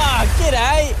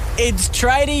 G'day. It's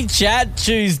Tradie Chat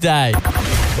Tuesday.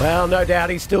 Well, no doubt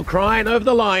he's still crying over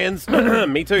the Lions.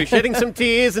 Me too. Shedding some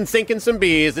tears and sinking some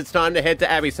beers. It's time to head to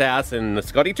Abby's house in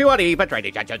Scotty Tuati for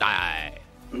Tradie Chat Tuesday.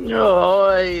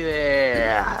 Oi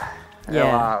there.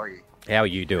 Yeah. How are we? How are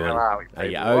you doing? How are we, Are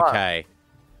you people? okay?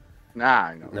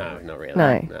 No, Not really.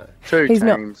 No. 2 He's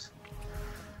not- teams.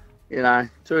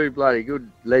 2 bloody good,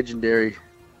 legendary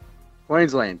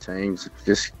Queensland teams.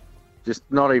 Just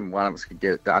not even one of us could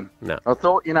get it done. No. I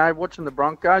thought, watching the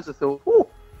Broncos, I thought, whew,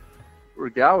 we're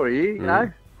a goer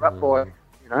here, up by,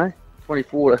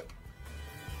 24 to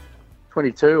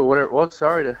 22 or whatever it was,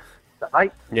 to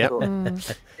 8. Yep.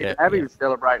 Yeah, Abby was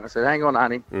celebrating. I said, hang on,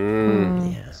 honey.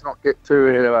 Mm. Let's not get too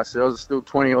ahead of ourselves. There's still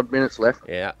 20-odd minutes left.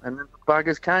 Yeah. And then the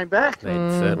buggers came back. They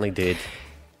certainly did.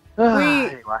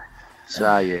 Anyway,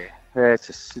 so, yeah.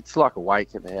 It's like a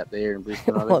wake out there in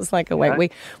Brisbane. I think. Well, it's like a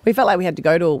wake. We felt like we had to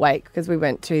go to a wake because we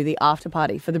went to the after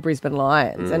party for the Brisbane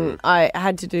Lions, and I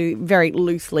had to do very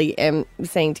loosely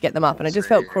emceeing to get them up, and I just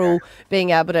felt cruel being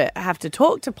able to have to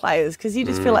talk to players because you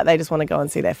just feel like they just want to go and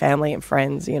see their family and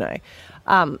friends, But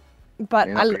Not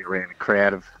be around a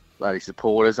crowd of bloody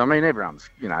supporters. I mean, everyone's,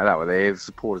 they were there. The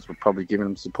supporters were probably giving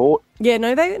them support. yeah,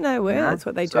 no, they were. That's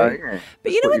what they do. So, yeah,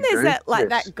 But you know that's when what there's do. that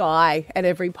Yes. that guy at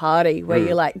every party where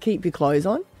you keep your clothes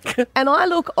on? And I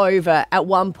look over at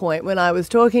one point when I was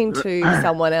talking to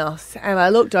someone else, and I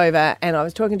looked over and I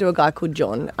was talking to a guy called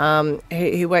John,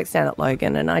 who works down at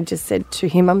Logan, and I just said to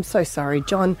him, I'm so sorry,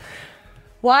 John,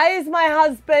 why is my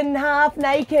husband half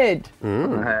naked?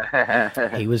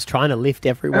 He was trying to lift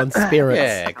everyone's spirits.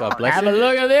 Yeah, God bless Have him. a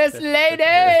look at this,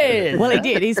 ladies. Well, he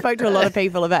did. He spoke to a lot of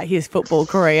people about his football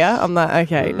career. I'm like,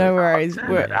 okay, no worries.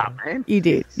 Turn it up, man. You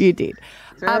did.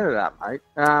 Turn it up, mate.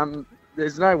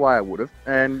 There's no way I would have.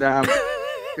 And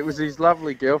it was his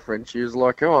lovely girlfriend. She was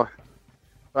like, I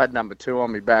had number 2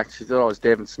 on me back. She thought I was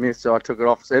Devon Smith, so I took it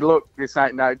off and said, look, this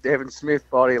ain't no Devon Smith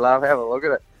body, love. Have a look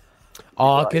at it.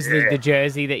 Oh, because the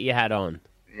jersey that you had on.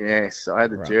 Yes, I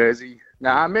had the jersey. No,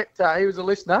 I met, he was a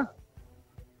listener.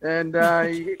 And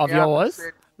he hit Of me up and yours?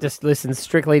 said, Just listen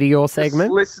strictly to your just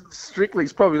segment. listen strictly.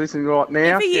 He's probably listening right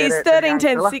now. If he Shout is out to the 13, young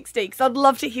 10, fella. 60, because I'd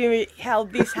love to hear how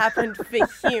this happened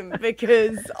for him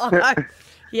because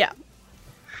yeah.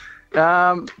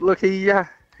 Look, he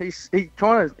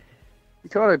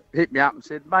kind of hit me up and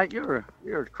said, mate, you're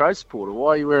a Crows supporter. Why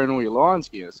are you wearing all your Lions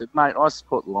gear? I said, mate, I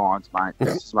support the Lions, mate,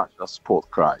 just as much as I support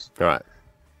the Crows. Right.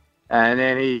 And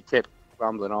then he kept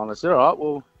rumbling on. I said, all right,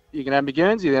 well, you can have my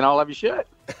Guernsey, then I'll have your shirt.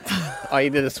 Oh, you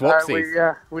did a So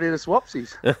swapsies. we did a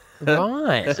swapsies.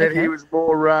 Right. Said he was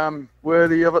more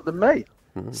worthy of it than me.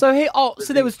 So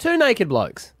so there was 2 naked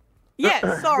blokes.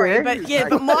 Yeah, sorry, but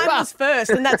mine was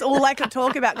first, and that's all I could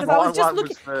talk about because I was My just one was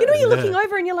looking. first. You know, you're looking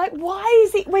over and you're like, "Why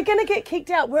is it? We're going to get kicked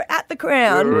out. We're at the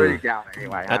Crown." We're already going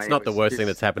anyway. That's honey. not It the was worst just- thing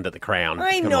that's happened at the Crown.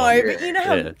 I Come know, on. but you know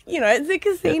how Yeah. it's a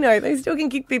casino. They still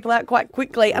can kick people out quite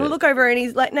quickly. And I look over and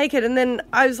he's like naked, and then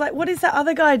I was like, "What is that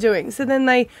other guy doing?" So then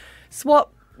they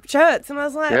swap shirts, and I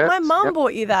was like, Shirts, "My mum yep.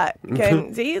 bought you that,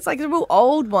 Kenzie. It's like a real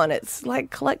old one. It's like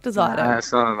collector's item." Nah,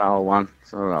 it's not an old one.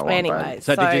 It's not an old one. Anyway, babe.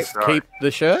 So did you keep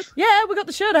the shirt? Yeah, we got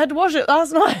the shirt. I had to wash it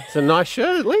last night. It's a nice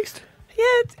shirt at least.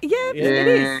 Yeah,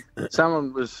 it is.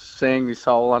 Someone was saying this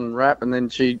whole unwrap, and then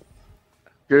she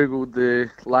Googled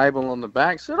the label on the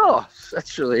back. Said, "Oh, it's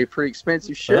actually a pretty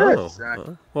expensive shirt." Oh.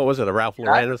 So, What was it, a Ralph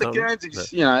Lauren or something?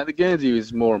 the Guernsey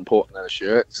was more important than a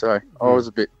shirt. So I was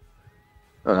a bit,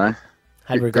 I don't know.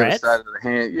 Had regrets? devastated at the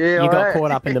hand. Yeah, You I got had.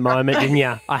 caught up in the moment, didn't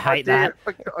you? I hate that.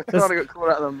 I kind of got caught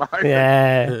up in the moment.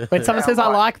 Yeah. When someone says, I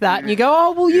like that, and you go,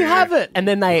 oh, well, you have it. And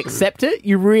then they accept it.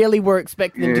 You really were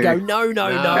expecting them to go, no,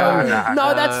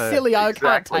 that's silly. I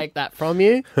can't take that from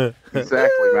you.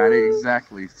 Exactly, mate.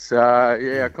 Exactly. So,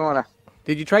 yeah, I kind of...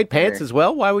 Did you trade pants as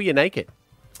well? Why were you naked?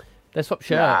 They swapped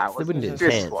shirts. Nah, They wouldn't do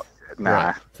just pants. Nah.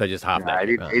 Right. So just half Nah,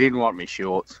 naked. he didn't want me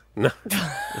shorts. No.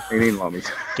 He didn't want me.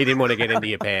 He didn't want to get into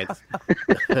your pants.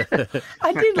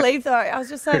 I did leave though. I was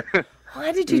just like,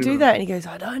 why did you do that? And he goes,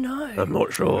 I don't know. I'm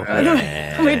not sure.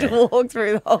 I went to walk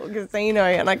through the whole casino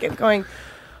and I kept going,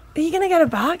 are you going to get it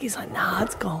back? He's like, nah,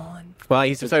 it's gone. Well,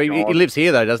 he lives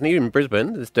here, though, doesn't he? In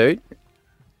Brisbane, this dude.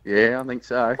 Yeah, I think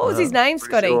so. What was his name,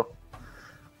 Scotty? Sure.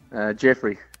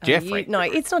 Jeffrey. Jeffrey. No,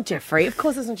 it's not Jeffrey. Of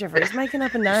course it's not Jeffrey. He's making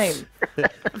up a name.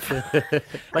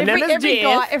 My name is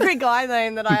Jeff. Every guy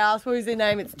name that I ask, what was their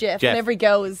name? It's Jeff. Jeff. And every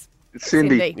girl is It's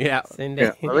Cindy. Cindy. Yeah. Cindy.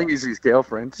 Yeah, I think he's his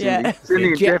girlfriend. Cindy. Yeah. Cindy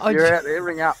and Je- Jeff, oh, you're Je- out there.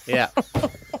 Ring up. Yeah.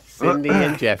 Cindy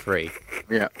and Jeffrey.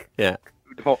 Yeah. Yeah.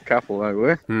 Good hot couple they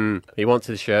were. He wants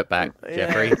his shirt back,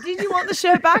 Jeffrey. Did you want the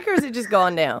shirt back or is it just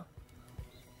gone now?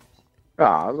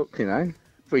 Oh, look,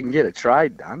 if we can get a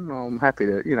trade done, I'm happy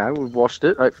to, we've washed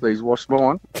it. Hopefully he's washed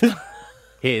mine.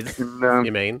 His. And,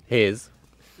 You mean his?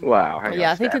 Wow. hang Yeah,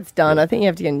 on, I think Stat. it's done. I think you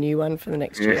have to get a new one for the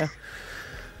next year.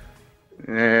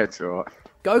 Yeah, it's all right.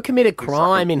 Go commit a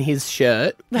crime in his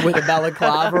shirt with a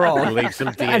balaclava on. Leave some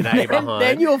And DNA behind.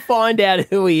 then you'll find out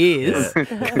who he is.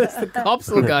 Because the cops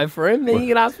will go for him. Then you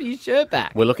can ask for your shirt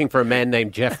back. We're looking for a man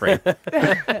named Jeffrey.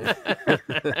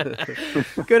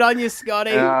 Good on you, Scotty.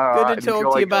 Good to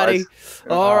talk to you, buddy.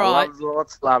 All right.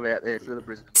 Lots of love out there for the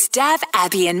Brisbane. Stab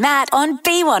Abby and Matt on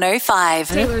B105.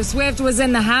 Taylor Swift was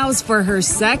in the house for her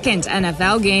second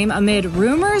NFL game amid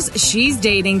rumors she's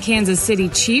dating Kansas City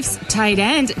Chiefs tight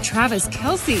end Travis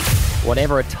Kelce.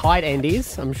 Whatever a tight end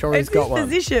is, I'm sure he's It's got his one.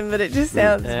 position, but it just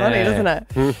sounds funny, doesn't it?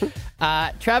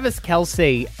 Travis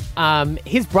Kelce,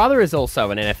 his brother is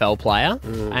also an NFL player.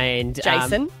 And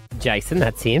Jason,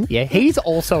 that's him. Yeah, he's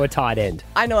also a tight end.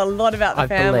 I know a lot about the I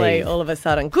family believe. all of a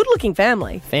sudden. Good-looking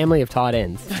family, Family of tight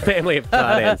ends. Family of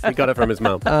tight ends. He got it from his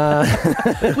mum.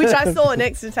 which I saw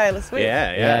next to Taylor Swift.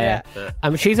 Yeah.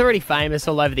 She's already famous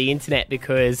all over the internet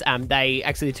because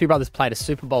the two brothers played a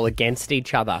Super Bowl against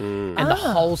each other. And the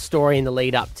whole story in the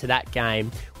lead up to that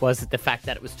game was the fact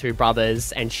that it was two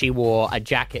brothers and she wore a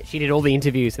jacket. She did all the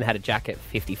interviews and had a jacket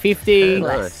 50-50.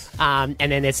 Nice. And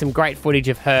then there's some great footage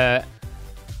of her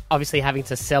obviously having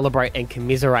to celebrate and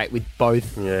commiserate with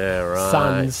both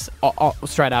sons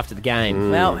straight after the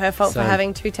game. Well, her fault for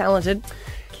having two talented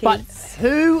kids. But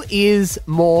who is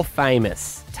more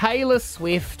famous, Taylor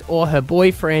Swift or her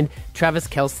boyfriend, Travis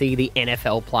Kelce, the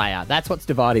NFL player? That's what's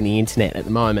dividing the internet at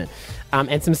the moment.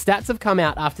 And some stats have come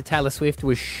out after Taylor Swift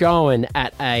was shown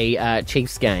at a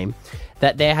Chiefs game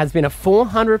that there has been a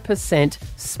 400%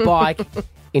 spike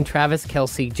in Travis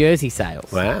Kelce jersey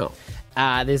sales. Wow.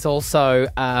 There's also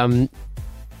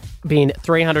been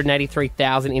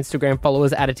 383,000 Instagram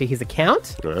followers added to his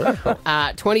account.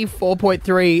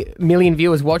 24.3 million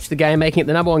viewers watched the game, making it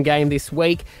the number one game this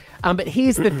week. But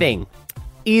here's the thing.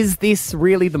 Is this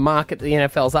really the market the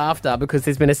NFL's after? Because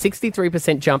there's been a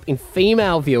 63% jump in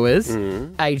female viewers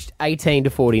aged 18 to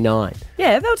 49.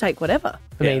 Yeah, they'll take whatever.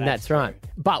 I mean, that's right.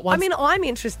 But once, I'm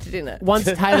interested in it. once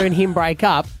Taylor and him break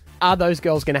up, are those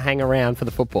girls going to hang around for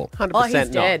the football? 100% Oh, he's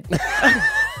not. dead.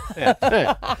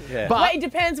 Yeah. But it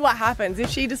depends what happens. If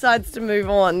she decides to move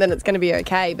on, then it's going to be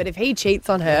okay. But if he cheats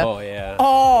on her, Oh, yeah.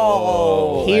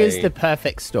 Here's the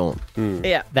perfect storm.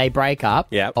 yeah. They break up.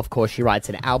 Yep. Of course, she writes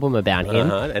an album about him.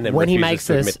 And then when he refuses makes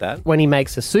to admit that. when he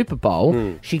makes a Super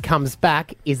Bowl, she comes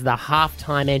back, is the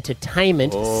halftime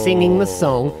entertainment, singing the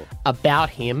song about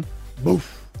him.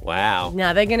 Boof. Wow.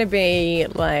 Now they're going to be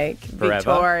like Forever.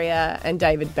 Victoria and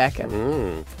David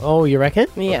Beckham. Oh, you reckon?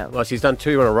 Yeah. Well, she's done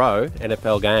 2 in a row,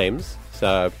 NFL games,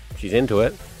 so she's into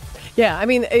it. Yeah, I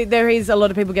mean, there is a lot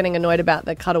of people getting annoyed about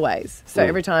the cutaways. So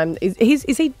every time, is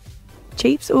he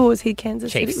Chiefs or is he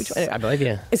Kansas Chiefs, City? Which one? I believe,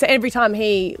 yeah. So every time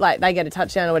they get a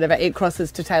touchdown or whatever, it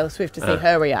crosses to Taylor Swift to see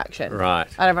her reaction. Right.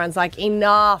 And everyone's like,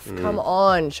 enough, come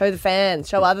on, show the fans,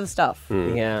 show other stuff.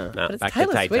 Yeah. No, But it's back Taylor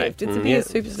to Tay-Tay. Swift. It's the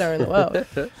biggest superstar in the world.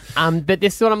 But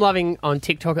this is what I'm loving on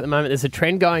TikTok at the moment. There's a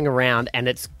trend going around, and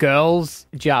it's girls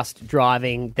just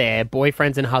driving their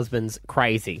boyfriends and husbands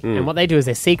crazy. And what they do is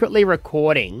they're secretly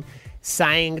recording,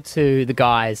 saying to the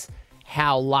guys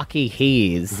how lucky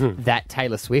he is that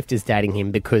Taylor Swift is dating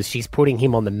him because she's putting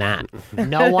him on the map.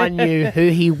 No one knew who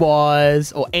he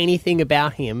was or anything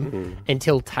about him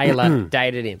until Taylor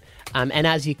dated him. And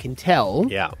as you can tell,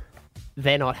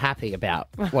 they're not happy about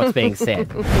what's being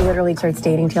said. He literally starts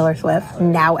dating Taylor Swift.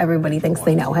 Now everybody thinks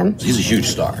they know him. He's a huge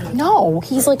star. No,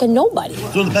 he's like a nobody.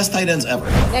 He's one of the best tight ends ever.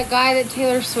 That guy that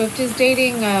Taylor Swift is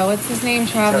dating, what's his name?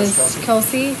 Travis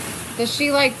Kelce. Does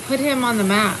she put him on the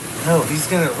map? No,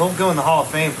 he'll go in the Hall of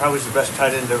Fame. Probably the best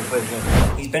tight end ever played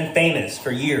again. He's been famous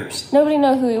for years. Nobody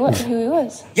knew who he was.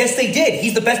 Yes, they did.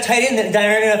 He's the best tight end in the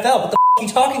entire NFL. What the are you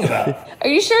talking about? Are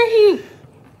you sure he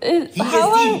is? He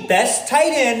is the best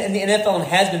tight end in the NFL and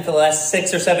has been for the last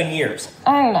 6 or 7 years.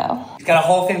 I don't know. He's got a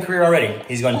Hall of Fame career already.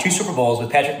 He's won 2 Super Bowls with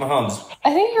Patrick Mahomes.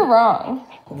 I think you're wrong.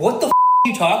 What the are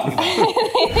you talking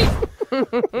about?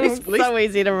 It's so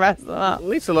easy to mess them up. At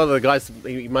least a lot of the guys,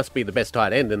 he must be the best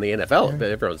tight end in the NFL,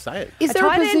 that everyone's saying. Is there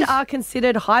tight end are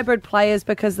considered hybrid players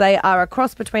because they are a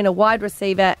cross between a wide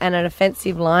receiver and an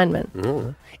offensive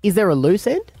lineman. Is there a loose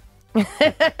end?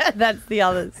 That's the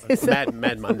others.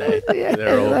 Mad Monday. Yeah,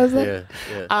 They're all, that's it.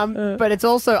 But it's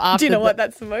also after. Do you know what?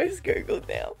 That's the most Googled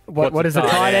now. What is a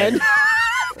tight end?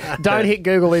 Don't hit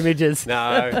Google images.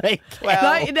 No. No,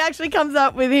 it actually comes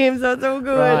up with him, so it's all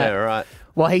good. Right.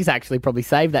 Well, he's actually probably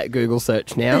saved that Google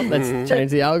search now. Let's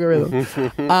change the algorithm.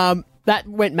 That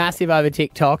went massive over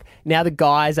TikTok. Now the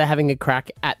guys are having a crack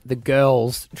at the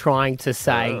girls trying to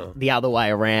say the other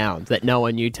way around, that no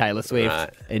one knew Taylor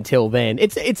Swift until then.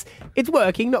 It's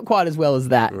working, not quite as well as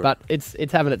that, but it's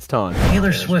having its time.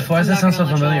 Taylor Swift, why does that sound so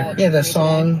familiar? Yeah, the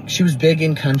song, she was big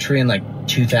in country in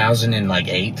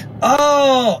 2008.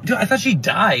 Oh, dude, I thought she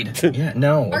died. Yeah,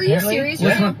 no. Are you serious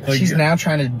right now? She's now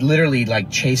trying to literally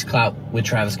chase clout with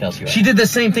Travis Kelce. She did the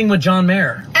same thing with John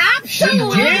Mayer.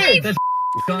 Absolutely. She did.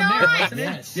 John Mayer, wasn't it?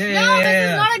 Yes. Yeah, No, this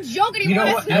is not a joke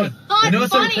anymore. This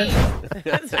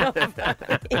is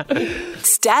funny.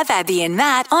 Stab Abby and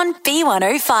Matt on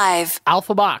B105.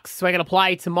 Alpha Bucks. We're going to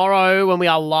play tomorrow when we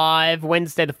are live,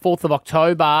 Wednesday the 4th of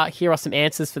October. Here are some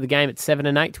answers for the game at 7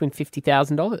 and 8 to win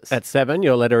 $50,000. At 7,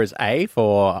 your letter is A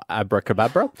for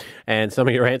Abracadabra. And some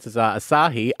of your answers are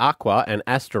Asahi, Aqua, and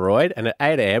Asteroid. And at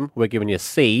 8 a.m, we're giving you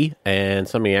C. And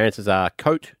some of your answers are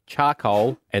Coat,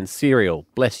 Charcoal, and Cereal.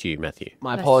 Bless you, Matthew.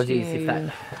 My apologies if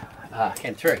that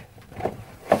came through.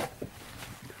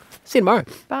 See you tomorrow.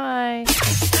 Bye.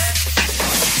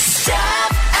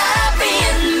 Stab Abby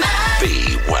and Matt.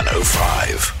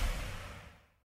 B105.